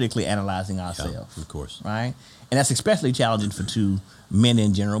self-critically analyzing ourselves. Yeah, of course. Right? And that's especially challenging for two men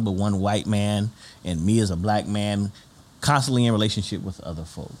in general, but one white man and me as a black man constantly in relationship with other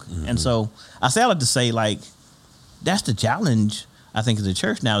folk. And so I say all that to say, like, that's the challenge, I think, as a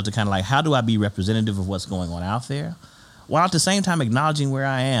church now, is to kind of like, how do I be representative of what's going on out there, while at the same time acknowledging where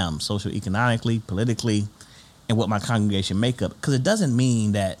I am socioeconomically, politically, and what my congregation make up. Because it doesn't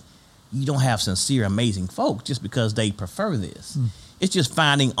mean that you don't have sincere, amazing folks just because they prefer this. It's just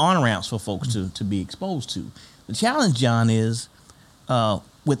finding on-ramps for folks to be exposed to. The challenge, John, is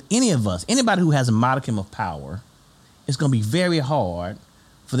with any of us, anybody who has a modicum of power, it's going to be very hard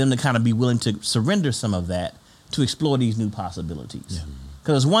for them to kind of be willing to surrender some of that to explore these new possibilities.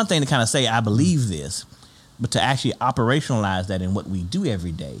 Because it's one thing to kind of say, I believe this, but to actually operationalize that in what we do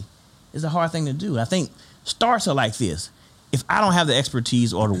every day is a hard thing to do. And I think starts are like this. If I don't have the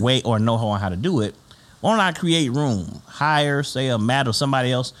expertise or the way or know-how on how to do it, why don't I create room, hire, say, a Matt or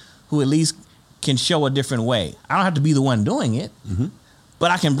somebody else who at least can show a different way. I don't have to be the one doing it,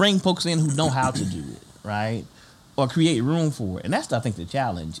 but I can bring folks in who know how to do it, right? Or create room for it. And that's, I think, the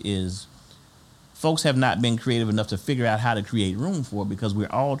challenge is folks have not been creative enough to figure out how to create room for it because we're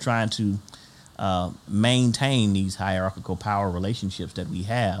all trying to maintain these hierarchical power relationships that we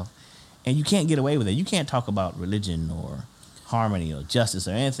have. And you can't get away with it. You can't talk about religion or harmony or justice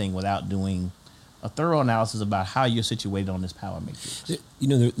or anything without doing a thorough analysis about how you're situated on this power matrix. You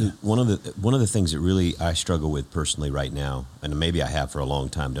know, one of the things that really I struggle with personally right now, and maybe I have for a long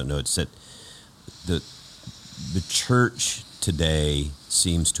time, don't know, it's that the church today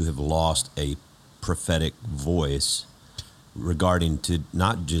seems to have lost a prophetic voice regarding to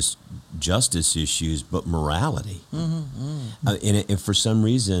not just justice issues but morality. And for some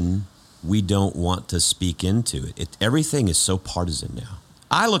reason, we don't want to speak into it. Everything is so partisan now.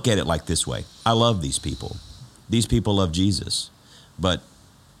 I look at it like this way. I love these people. These people love Jesus. But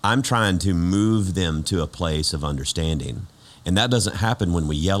I'm trying to move them to a place of understanding. And that doesn't happen when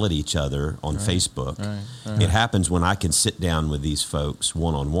we yell at each other on Facebook. Right. It happens when I can sit down with these folks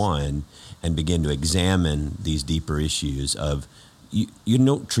one-on-one and begin to examine these deeper issues of, you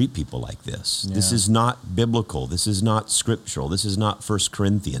don't treat people like this. Yeah. This is not biblical. This is not scriptural. This is not 1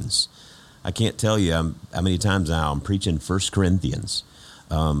 Corinthians. I can't tell you how many times now I'm preaching 1 Corinthians.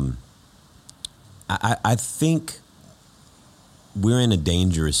 I think we're in a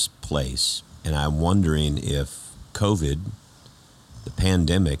dangerous place, and I'm wondering if COVID, the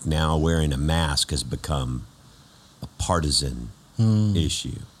pandemic, now wearing a mask, has become a partisan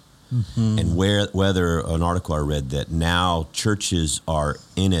issue. Mm-hmm. And whether an article I read that now churches are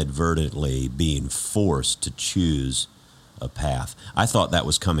inadvertently being forced to choose a path. I thought that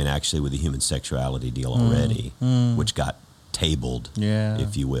was coming actually with the human sexuality deal already, which got tabled,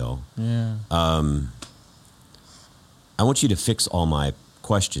 if you will. Yeah. I want you to fix all my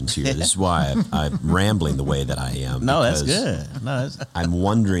questions here. This is why I'm rambling the way that I am. No, that's good. No, I'm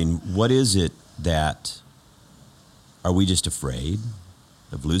wondering, what is it that, are we just afraid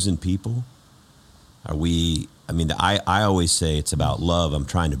of losing people? Are we, I always say it's about love. I'm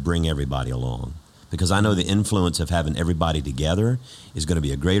trying to bring everybody along, because I know the influence of having everybody together is going to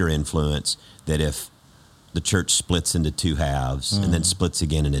be a greater influence than if the church splits into two halves and then splits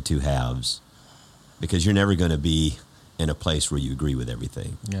again into two halves, because you're never going to be in a place where you agree with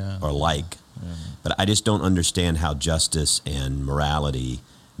everything or like. Yeah. But I just don't understand how justice and morality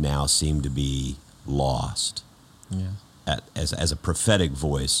now seem to be lost as a prophetic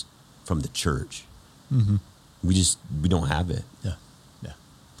voice from the church. Mm-hmm. We don't have it. Yeah.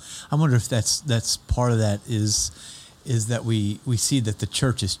 I wonder if that's part of that is that we see that the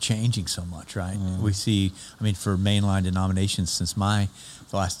church is changing so much, right? We see, for mainline denominations, since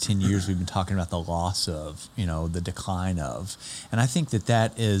the last 10 years, we've been talking about the loss of, the decline of, and I think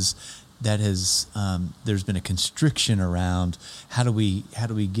that has there's been a constriction around how do we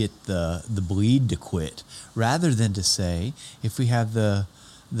get the bleed to quit, rather than to say, if we have the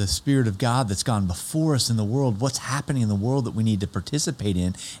Spirit of God that's gone before us in the world, what's happening in the world that we need to participate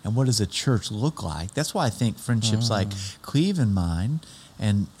in, and what does a church look like? That's why I think friendships like Cleve and mine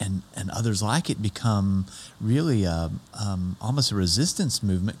and others like it become really almost a resistance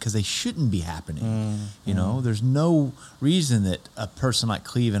movement, because they shouldn't be happening. There's no reason that a person like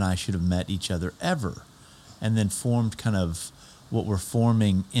Cleve and I should have met each other ever and then formed kind of what we're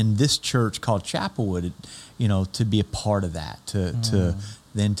forming in this church called Chapelwood, to be a part of that,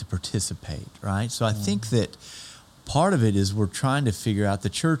 to participate, right? So I think that part of it is we're trying to figure out, the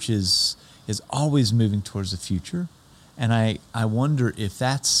church is always moving towards the future, and I wonder if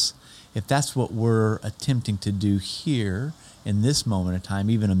that's what we're attempting to do here in this moment of time,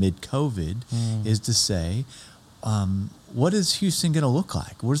 even amid COVID, is to say, what is Houston going to look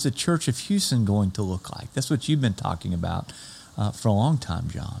like? What is the Church of Houston going to look like? That's what you've been talking about for a long time,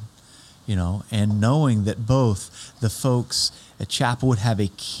 John. And knowing that both the folks at Chapelwood have a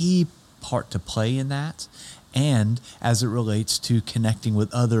key part to play in that, and as it relates to connecting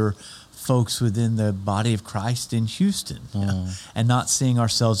with other folks within the body of Christ in Houston, and not seeing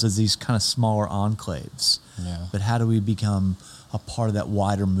ourselves as these kind of smaller enclaves, but how do we become a part of that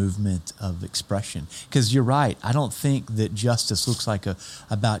wider movement of expression? Because you're right, I don't think that justice looks like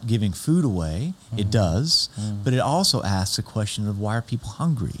about giving food away. It does, but it also asks the question of, why are people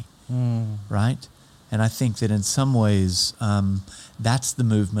hungry? Right? And I think that in some ways, that's the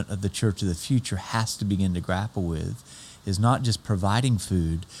movement of the church of the future has to begin to grapple with, is not just providing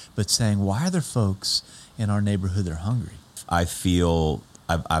food, but saying, why are there folks in our neighborhood that are hungry? I feel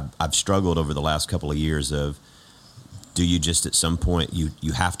I've struggled over the last couple of years of, do you just at some point,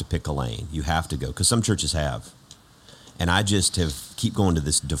 you have to pick a lane, you have to go, because some churches have. And I just keep going to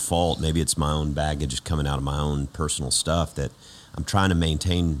this default, maybe it's my own baggage coming out of my own personal stuff, that I'm trying to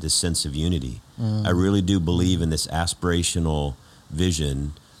maintain this sense of unity. I really do believe in this aspirational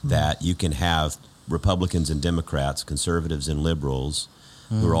vision that you can have Republicans and Democrats, conservatives and liberals,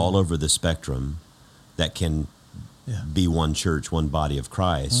 who are all over the spectrum, that can be one church, one body of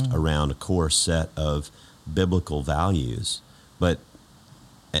Christ around a core set of biblical values. But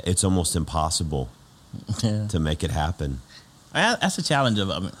it's almost impossible to make it happen. That's the challenge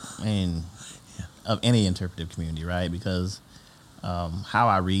of any interpretive community, right? Because how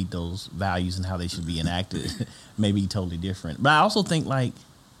I read those values and how they should be enacted may be totally different. But I also think,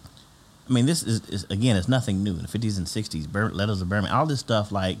 this is again, it's nothing new. In the 50s and 60s, letters of Birmingham, all this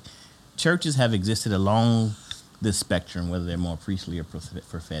stuff, churches have existed along this spectrum, whether they're more priestly or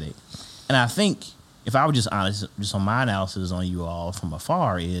prophetic. And I think, if I were just honest, just on my analysis on you all from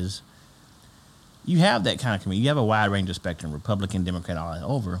afar, is you have that kind of community. You have a wide range of spectrum, Republican, Democrat, all that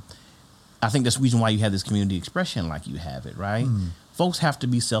over. I think that's the reason why you have this community expression like you have it, right? Folks have to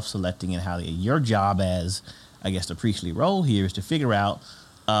be self-selecting in how they. Your job as, I guess, the priestly role here is to figure out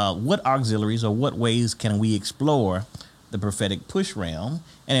what auxiliaries or what ways can we explore the prophetic push realm,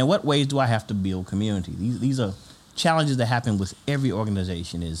 and in what ways do I have to build community? These are challenges that happen with every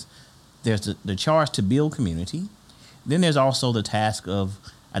organization. Is there's the charge to build community, then there's also the task of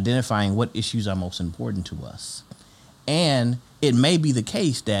identifying what issues are most important to us, and it may be the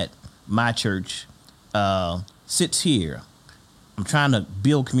case that my church sits here. I'm trying to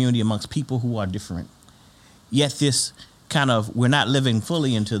build community amongst people who are different. Yet this kind of, we're not living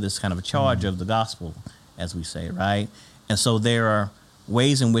fully into this kind of a charge of the gospel, as we say, right? And so there are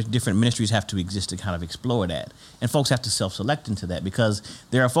ways in which different ministries have to exist to kind of explore that. And folks have to self-select into that, because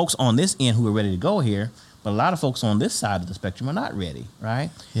there are folks on this end who are ready to go here, but a lot of folks on this side of the spectrum are not ready, right?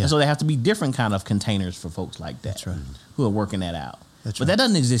 Yeah. And so there have to be different kind of containers for folks like that. That's right. Who are working that out. That's but right. that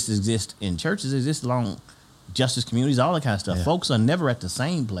doesn't exist in churches. It exists along justice communities, all that kind of stuff. Yeah. Folks are never at the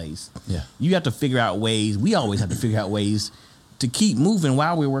same place. Yeah. You have to figure out ways. We always have to figure out ways to keep moving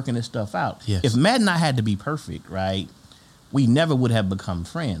while we're working this stuff out. Yes. If Matt and I had to be perfect, right, we never would have become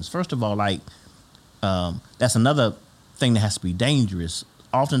friends. First of all, like, that's another thing that has to be dangerous.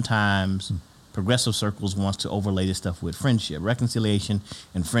 Oftentimes, progressive circles wants to overlay this stuff with friendship, reconciliation,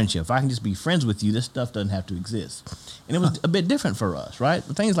 and friendship. If I can just be friends with you, this stuff doesn't have to exist. And it was a bit different for us, right?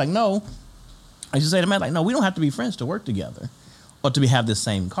 The thing is like, no, I used to say to Matt, like, no, we don't have to be friends to work together or to have this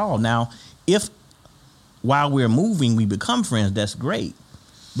same call. Now, if while we're moving, we become friends, that's great.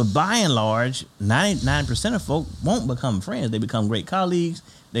 But by and large, 99% of folk won't become friends. They become great colleagues.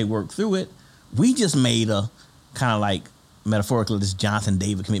 They work through it. We just made a kind of like, metaphorically, this Jonathan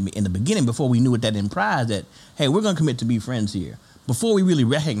David commitment in the beginning before we knew what that implied, that, hey, we're going to commit to be friends here, before we really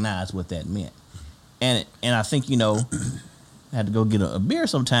recognized what that meant. And I think, I had to go get a beer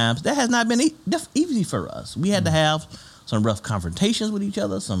sometimes. That has not been easy for us. We had to have some rough confrontations with each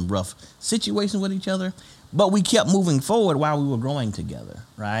other, some rough situations with each other, but we kept moving forward while we were growing together,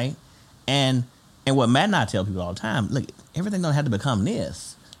 right? And what Matt and I tell people all the time, look, everything don't have to become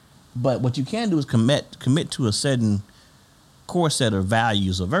this, but what you can do is commit to a certain core set of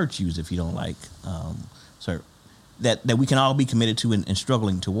values or virtues, if you don't like, that we can all be committed to and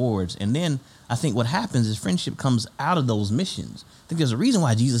struggling towards. And then I think what happens is friendship comes out of those missions. I think there's a reason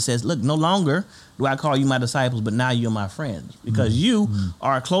why Jesus says, look, no longer do I call you my disciples, but now you're my friends, because you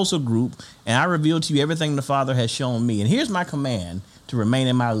are a closer group, and I reveal to you everything the Father has shown me. And here's my command, to remain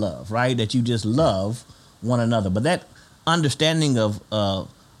in my love, right? That you just love one another. But that understanding of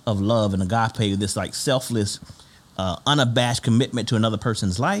love and agape, this like selfless, unabashed commitment to another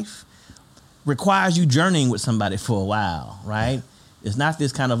person's life, requires you journeying with somebody for a while, right? It's not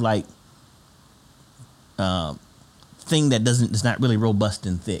this kind of like thing that it's not really robust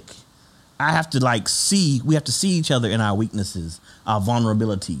and thick. I have to we have to see each other in our weaknesses, our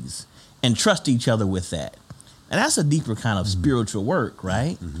vulnerabilities, and trust each other with that. And that's a deeper kind of spiritual work,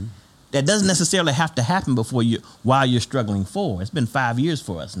 right? Mm-hmm. That doesn't necessarily have to happen while you're struggling forward. It's been 5 years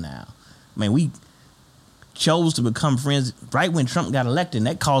for us now. I mean, we chose to become friends right when Trump got elected, and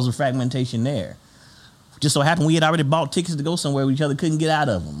that caused a fragmentation there. Just so happened we had already bought tickets to go somewhere with each other, couldn't get out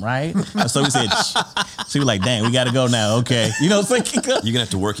of them, right? So we said, so we were like, dang, we got to go now, okay. You know what I'm saying? You're going to have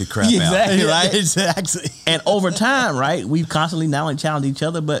to work your crap out. Exactly, right? Exactly. And over time, right, we've constantly not only challenged each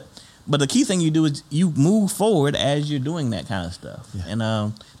other, but the key thing you do is you move forward as you're doing that kind of stuff. Yeah.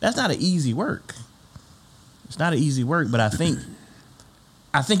 And that's not an easy work. It's not an easy work, but I think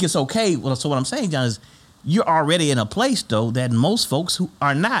it's okay. Well, so what I'm saying, John, is you're already in a place, though, that most folks who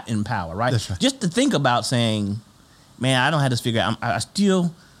are not in power, right? That's right. Just to think about saying, man, I don't have this figure out. I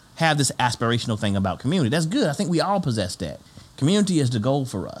still have this aspirational thing about community. That's good. I think we all possess that. Community is the goal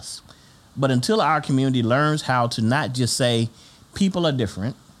for us. But until our community learns how to not just say people are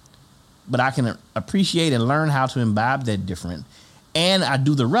different, but I can appreciate and learn how to imbibe that different, and I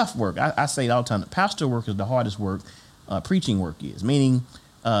do the rough work. I say it all the time. Pastor work is the hardest work. Preaching work is. Meaning,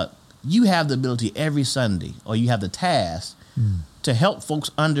 you have the ability every Sunday, or you have the task to help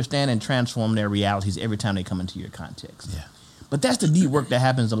folks understand and transform their realities every time they come into your context. Yeah. But that's the deep work that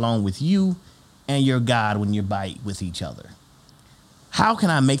happens along with you and your God when you're with each other. How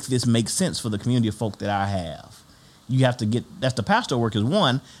can I make this make sense for the community of folk that I have? You have to that's the pastoral work is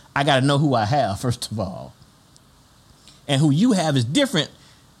one. I got to know who I have, first of all. And who you have is different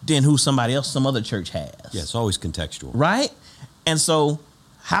than who some other church has. Yeah, it's always contextual. Right? And so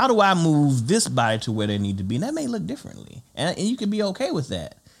how do I move this body to where they need to be? And that may look differently. And you can be okay with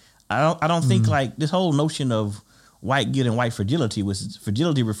that. I don't think like this whole notion of white guilt and white fragility, which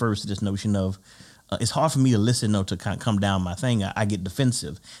fragility refers to this notion of it's hard for me to listen or to kind of come down my thing. I get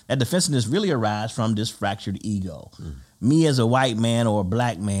defensive. That defensiveness really arises from this fractured ego. Me as a white man or a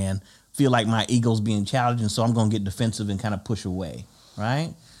black man feel like my ego's being challenged, and so I'm going to get defensive and kind of push away,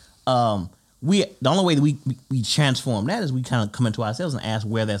 right? The only way that we transform that is we kind of come into ourselves and ask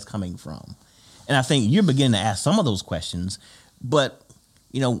where that's coming from. And I think you're beginning to ask some of those questions, but,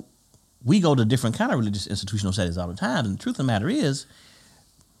 we go to different kind of religious institutional settings all the time, and the truth of the matter is,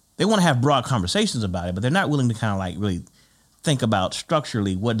 they want to have broad conversations about it, but they're not willing to kind of like really think about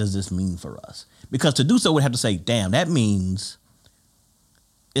structurally, what does this mean for us? Because to do so, we'd have to say, damn, that means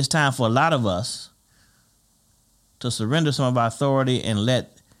it's time for a lot of us to surrender some of our authority and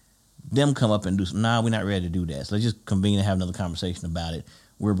let them come up and do some. Nah, we're not ready to do that. So let's just convene and have another conversation about it.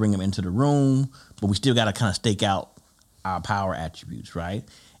 We'll bring them into the room, but we still got to kind of stake out our power attributes, right?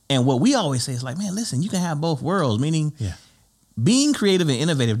 And what we always say is like, man, listen, you can have both worlds, meaning being creative and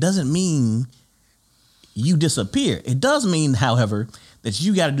innovative doesn't mean you disappear. It does mean, however, that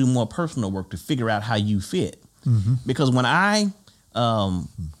you got to do more personal work to figure out how you fit. Mm-hmm. Because when I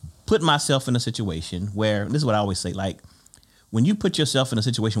put myself in a situation where, this is what I always say, like when you put yourself in a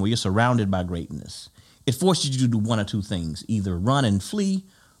situation where you're surrounded by greatness, it forces you to do one or two things, either run and flee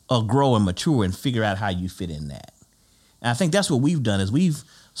or grow and mature and figure out how you fit in that. And I think that's what we've done is we've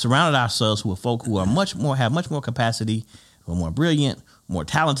surrounded ourselves with folk who are have much more capacity, who are more brilliant, more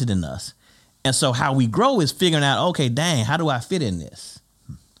talented than us. And so how we grow is figuring out, okay, dang, how do I fit in this?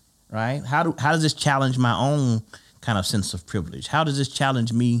 Right? How does this challenge my own kind of sense of privilege? How does this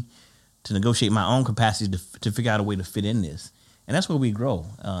challenge me to negotiate my own capacity to figure out a way to fit in this? And that's where we grow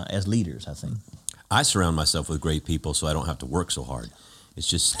as leaders, I think. I surround myself with great people so I don't have to work so hard. It's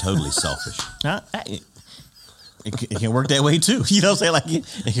just totally selfish. It can work that way too. You know what I'm saying?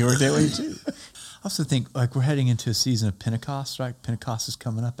 Like it can work that way too. I also think like we're heading into a season of Pentecost, right? Pentecost is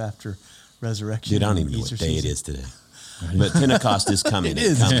coming up after resurrection. Dude, I don't even know what day it is today. But Pentecost is coming.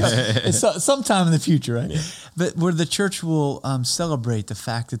 It's sometime in the future, right? Yeah. But where the church will celebrate the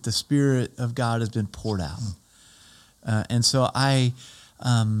fact that the Spirit of God has been poured out. And so I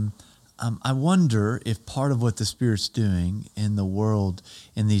wonder if part of what the Spirit's doing in the world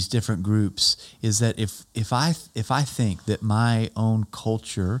in these different groups is that if I think that my own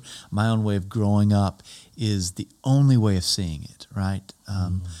culture, my own way of growing up is the only way of seeing it, right?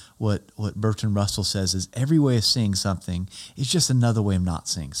 What Bertrand Russell says is every way of seeing something is just another way of not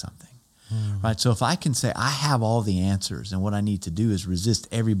seeing something. Right. So if I can say I have all the answers and what I need to do is resist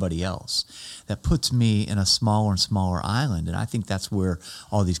everybody else, that puts me in a smaller and smaller island. And I think that's where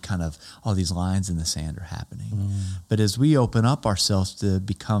all these lines in the sand are happening. But as we open up ourselves to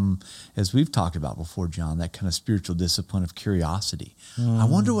become, as we've talked about before, John, that kind of spiritual discipline of curiosity, I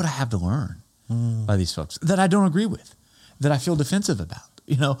wonder what I have to learn by these folks that I don't agree with, that I feel defensive about.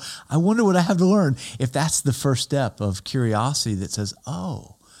 I wonder what I have to learn if that's the first step of curiosity that says,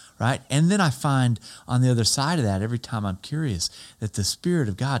 oh, right? And then I find on the other side of that, every time I'm curious, that the Spirit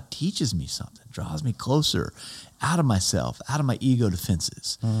of God teaches me something, draws me closer out of myself, out of my ego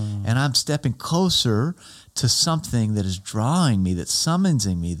defenses. And I'm stepping closer to something that is drawing me, that's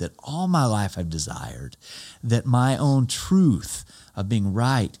summoning me, that all my life I've desired, that my own truth of being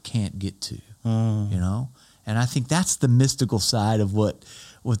right can't get to, And I think that's the mystical side of what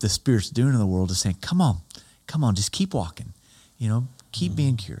the Spirit's doing in the world, is saying, come on, just keep walking, keep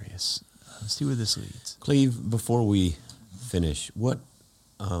being curious. See where this leads. Cleve, before we finish, what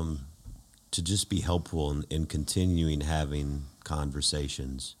to just be helpful in continuing having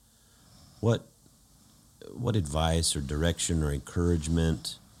conversations, what advice or direction or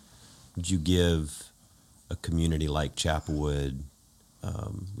encouragement would you give a community like Chapelwood?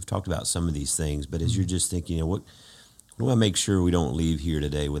 We've talked about some of these things, but as you're just thinking, what do I make sure we don't leave here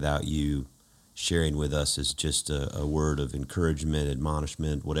today without you sharing with us as just a word of encouragement,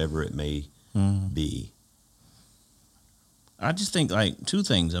 admonishment, whatever it may be? I just think like two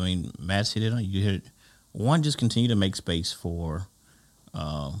things. I mean, Matt's hit it on. You hit it. One, just continue to make space for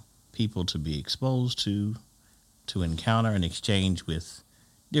people to be exposed to encounter and exchange with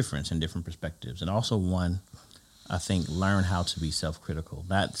difference and different perspectives. And also one, I think, learn how to be self-critical.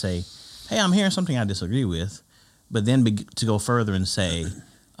 Not say, hey, I'm hearing something I disagree with, but then to go further and say,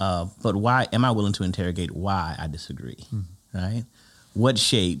 but why am I willing to interrogate why I disagree, right? What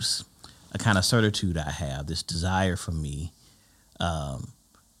shapes a kind of certitude I have, this desire for me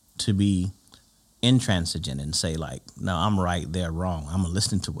to be intransigent and say like, no, I'm right, they're wrong. I'm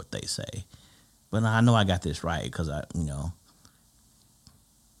listening to what they say. But I know I got this right because I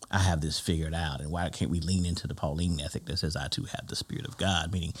have this figured out. And why can't we lean into the Pauline ethic that says I too have the Spirit of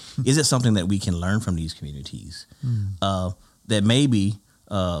God? Meaning, is it something that we can learn from these communities that maybe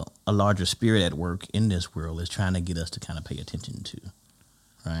a larger spirit at work in this world is trying to get us to kind of pay attention to,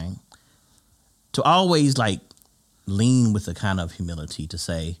 right? To always like lean with a kind of humility to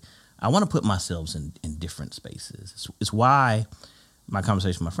say, I want to put myself in different spaces. It's why my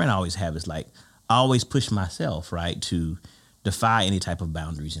conversation with my friend I always have is like, I always push myself, right, to defy any type of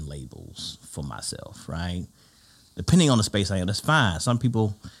boundaries and labels for myself, right? Depending on the space I am, that's fine. Some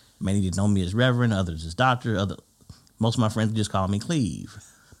people may need to know me as reverend, others as doctor, most of my friends just call me Cleve.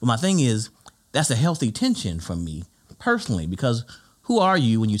 But my thing is, that's a healthy tension for me personally, because who are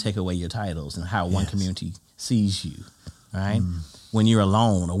you when you take away your titles and how one community sees you, right? When you're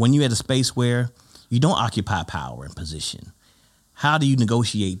alone or when you're at a space where you don't occupy power and position, how do you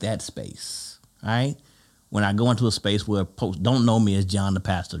negotiate that space, right? When I go into a space where folks don't know me as John, the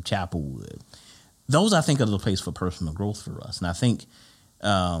pastor of Chapelwood, those I think are the place for personal growth for us. And I think,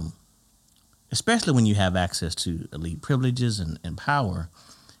 especially when you have access to elite privileges and power,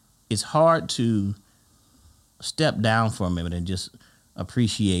 it's hard to step down for a minute and just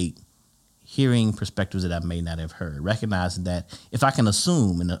appreciate hearing perspectives that I may not have heard, recognizing that if I can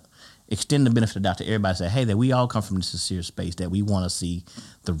assume and extend the benefit of doubt to everybody, say, hey, that we all come from this sincere space, that we want to see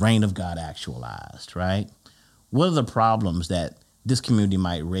the reign of God actualized, right? What are the problems that this community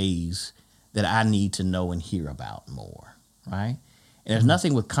might raise that I need to know and hear about more, right? And there's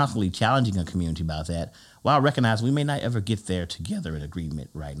nothing with constantly challenging a community about that. While I recognize we may not ever get there together in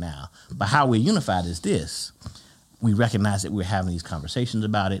agreement right now, but how we're unified is this. We recognize that we're having these conversations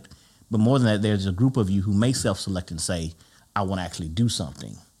about it, but more than that, there's a group of you who may self-select and say, I want to actually do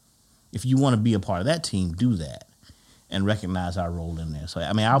something. If you want to be a part of that team, do that and recognize our role in there. So,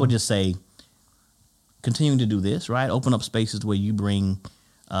 I mean, I would just say continuing to do this, right? Open up spaces where you bring,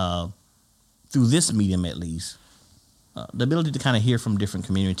 through this medium at least, the ability to kind of hear from different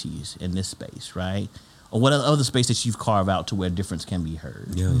communities in this space, right? Or what other space that you've carved out to where difference can be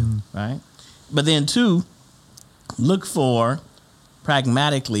heard, right? But then, two, look for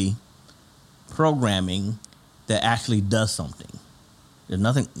pragmatically programming that actually does something. There's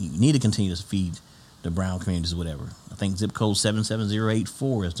nothing, you need to continue to feed the brown communities or whatever. I think zip code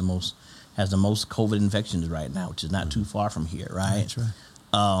 77084 has the most COVID infections right now, which is not too far from here, right? That's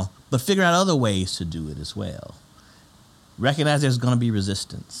right. But figure out other ways to do it as well. Recognize there's going to be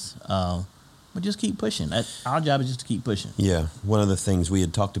resistance, but just keep pushing. Our job is just to keep pushing. Yeah, one of the things we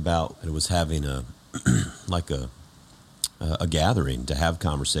had talked about was having a gathering to have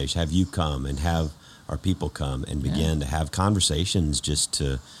conversation, have you come and have our people come and begin to have conversations, just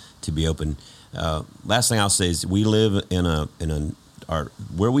to be open. Last thing I'll say is we live in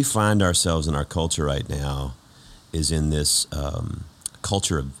where we find ourselves in our culture right now is in this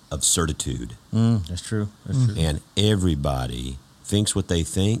culture of certitude. That's true. And everybody thinks what they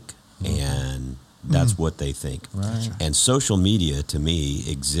think, and that's what they think. Right. And social media, to me,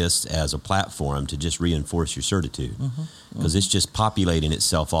 exists as a platform to just reinforce your certitude, because it's just populating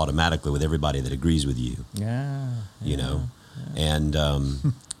itself automatically with everybody that agrees with you. You know, and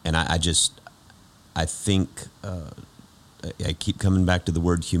I think I keep coming back to the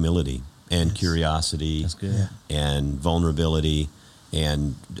word humility and curiosity. That's good. And vulnerability.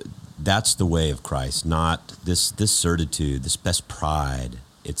 And that's the way of Christ, not this certitude, this pride.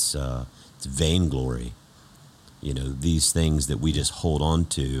 It's vainglory, you know, these things that we just hold on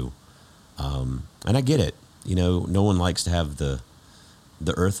to. And I get it. You know, no one likes to have the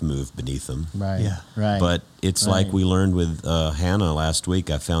earth move beneath them. Right. Yeah. Right. But it's like we learned with Hannah last week.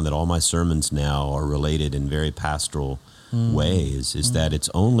 I found that all my sermons now are related in very pastoral ways, is that it's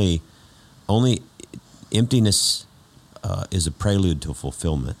only emptiness is a prelude to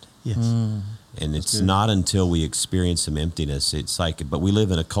fulfillment. Yes. And it's not until we experience some emptiness. It's like, but we live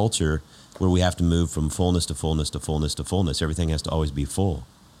in a culture where we have to move from fullness to fullness to fullness to fullness. Everything has to always be full.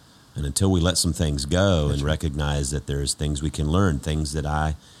 And until we let some things go and recognize that there's things we can learn, things that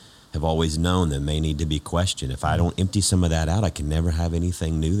I have always known that may need to be questioned. If I don't empty some of that out, I can never have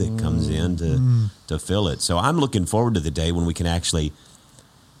anything new that comes in to fill it. So I'm looking forward to the day when we can actually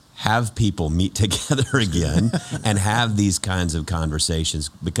have people meet together again and have these kinds of conversations,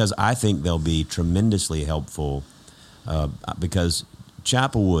 because I think they'll be tremendously helpful, because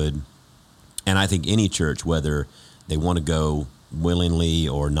Chapelwood, and I think any church, whether they want to go willingly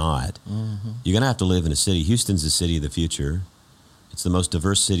or not, you're going to have to live in a city. Houston's the city of the future. It's the most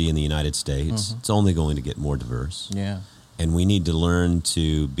diverse city in the United States. It's only going to get more diverse. Yeah. And we need to learn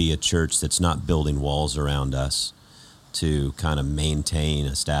to be a church that's not building walls around us to kind of maintain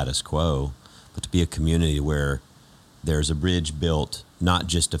a status quo, but to be a community where there's a bridge built, not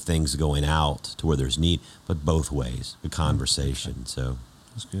just of things going out to where there's need, but both ways, a conversation. So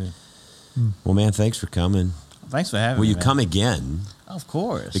That's good. Well, man, thanks for coming. Thanks for having Will me. you man. come again? Of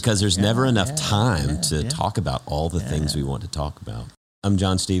course. Because there's never enough time to yeah. talk about all the things we want to talk about. I'm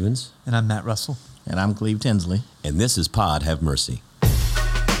John Stevens, And I'm Matt Russell. And I'm Cleve Tinsley. and this is Pod Have Mercy.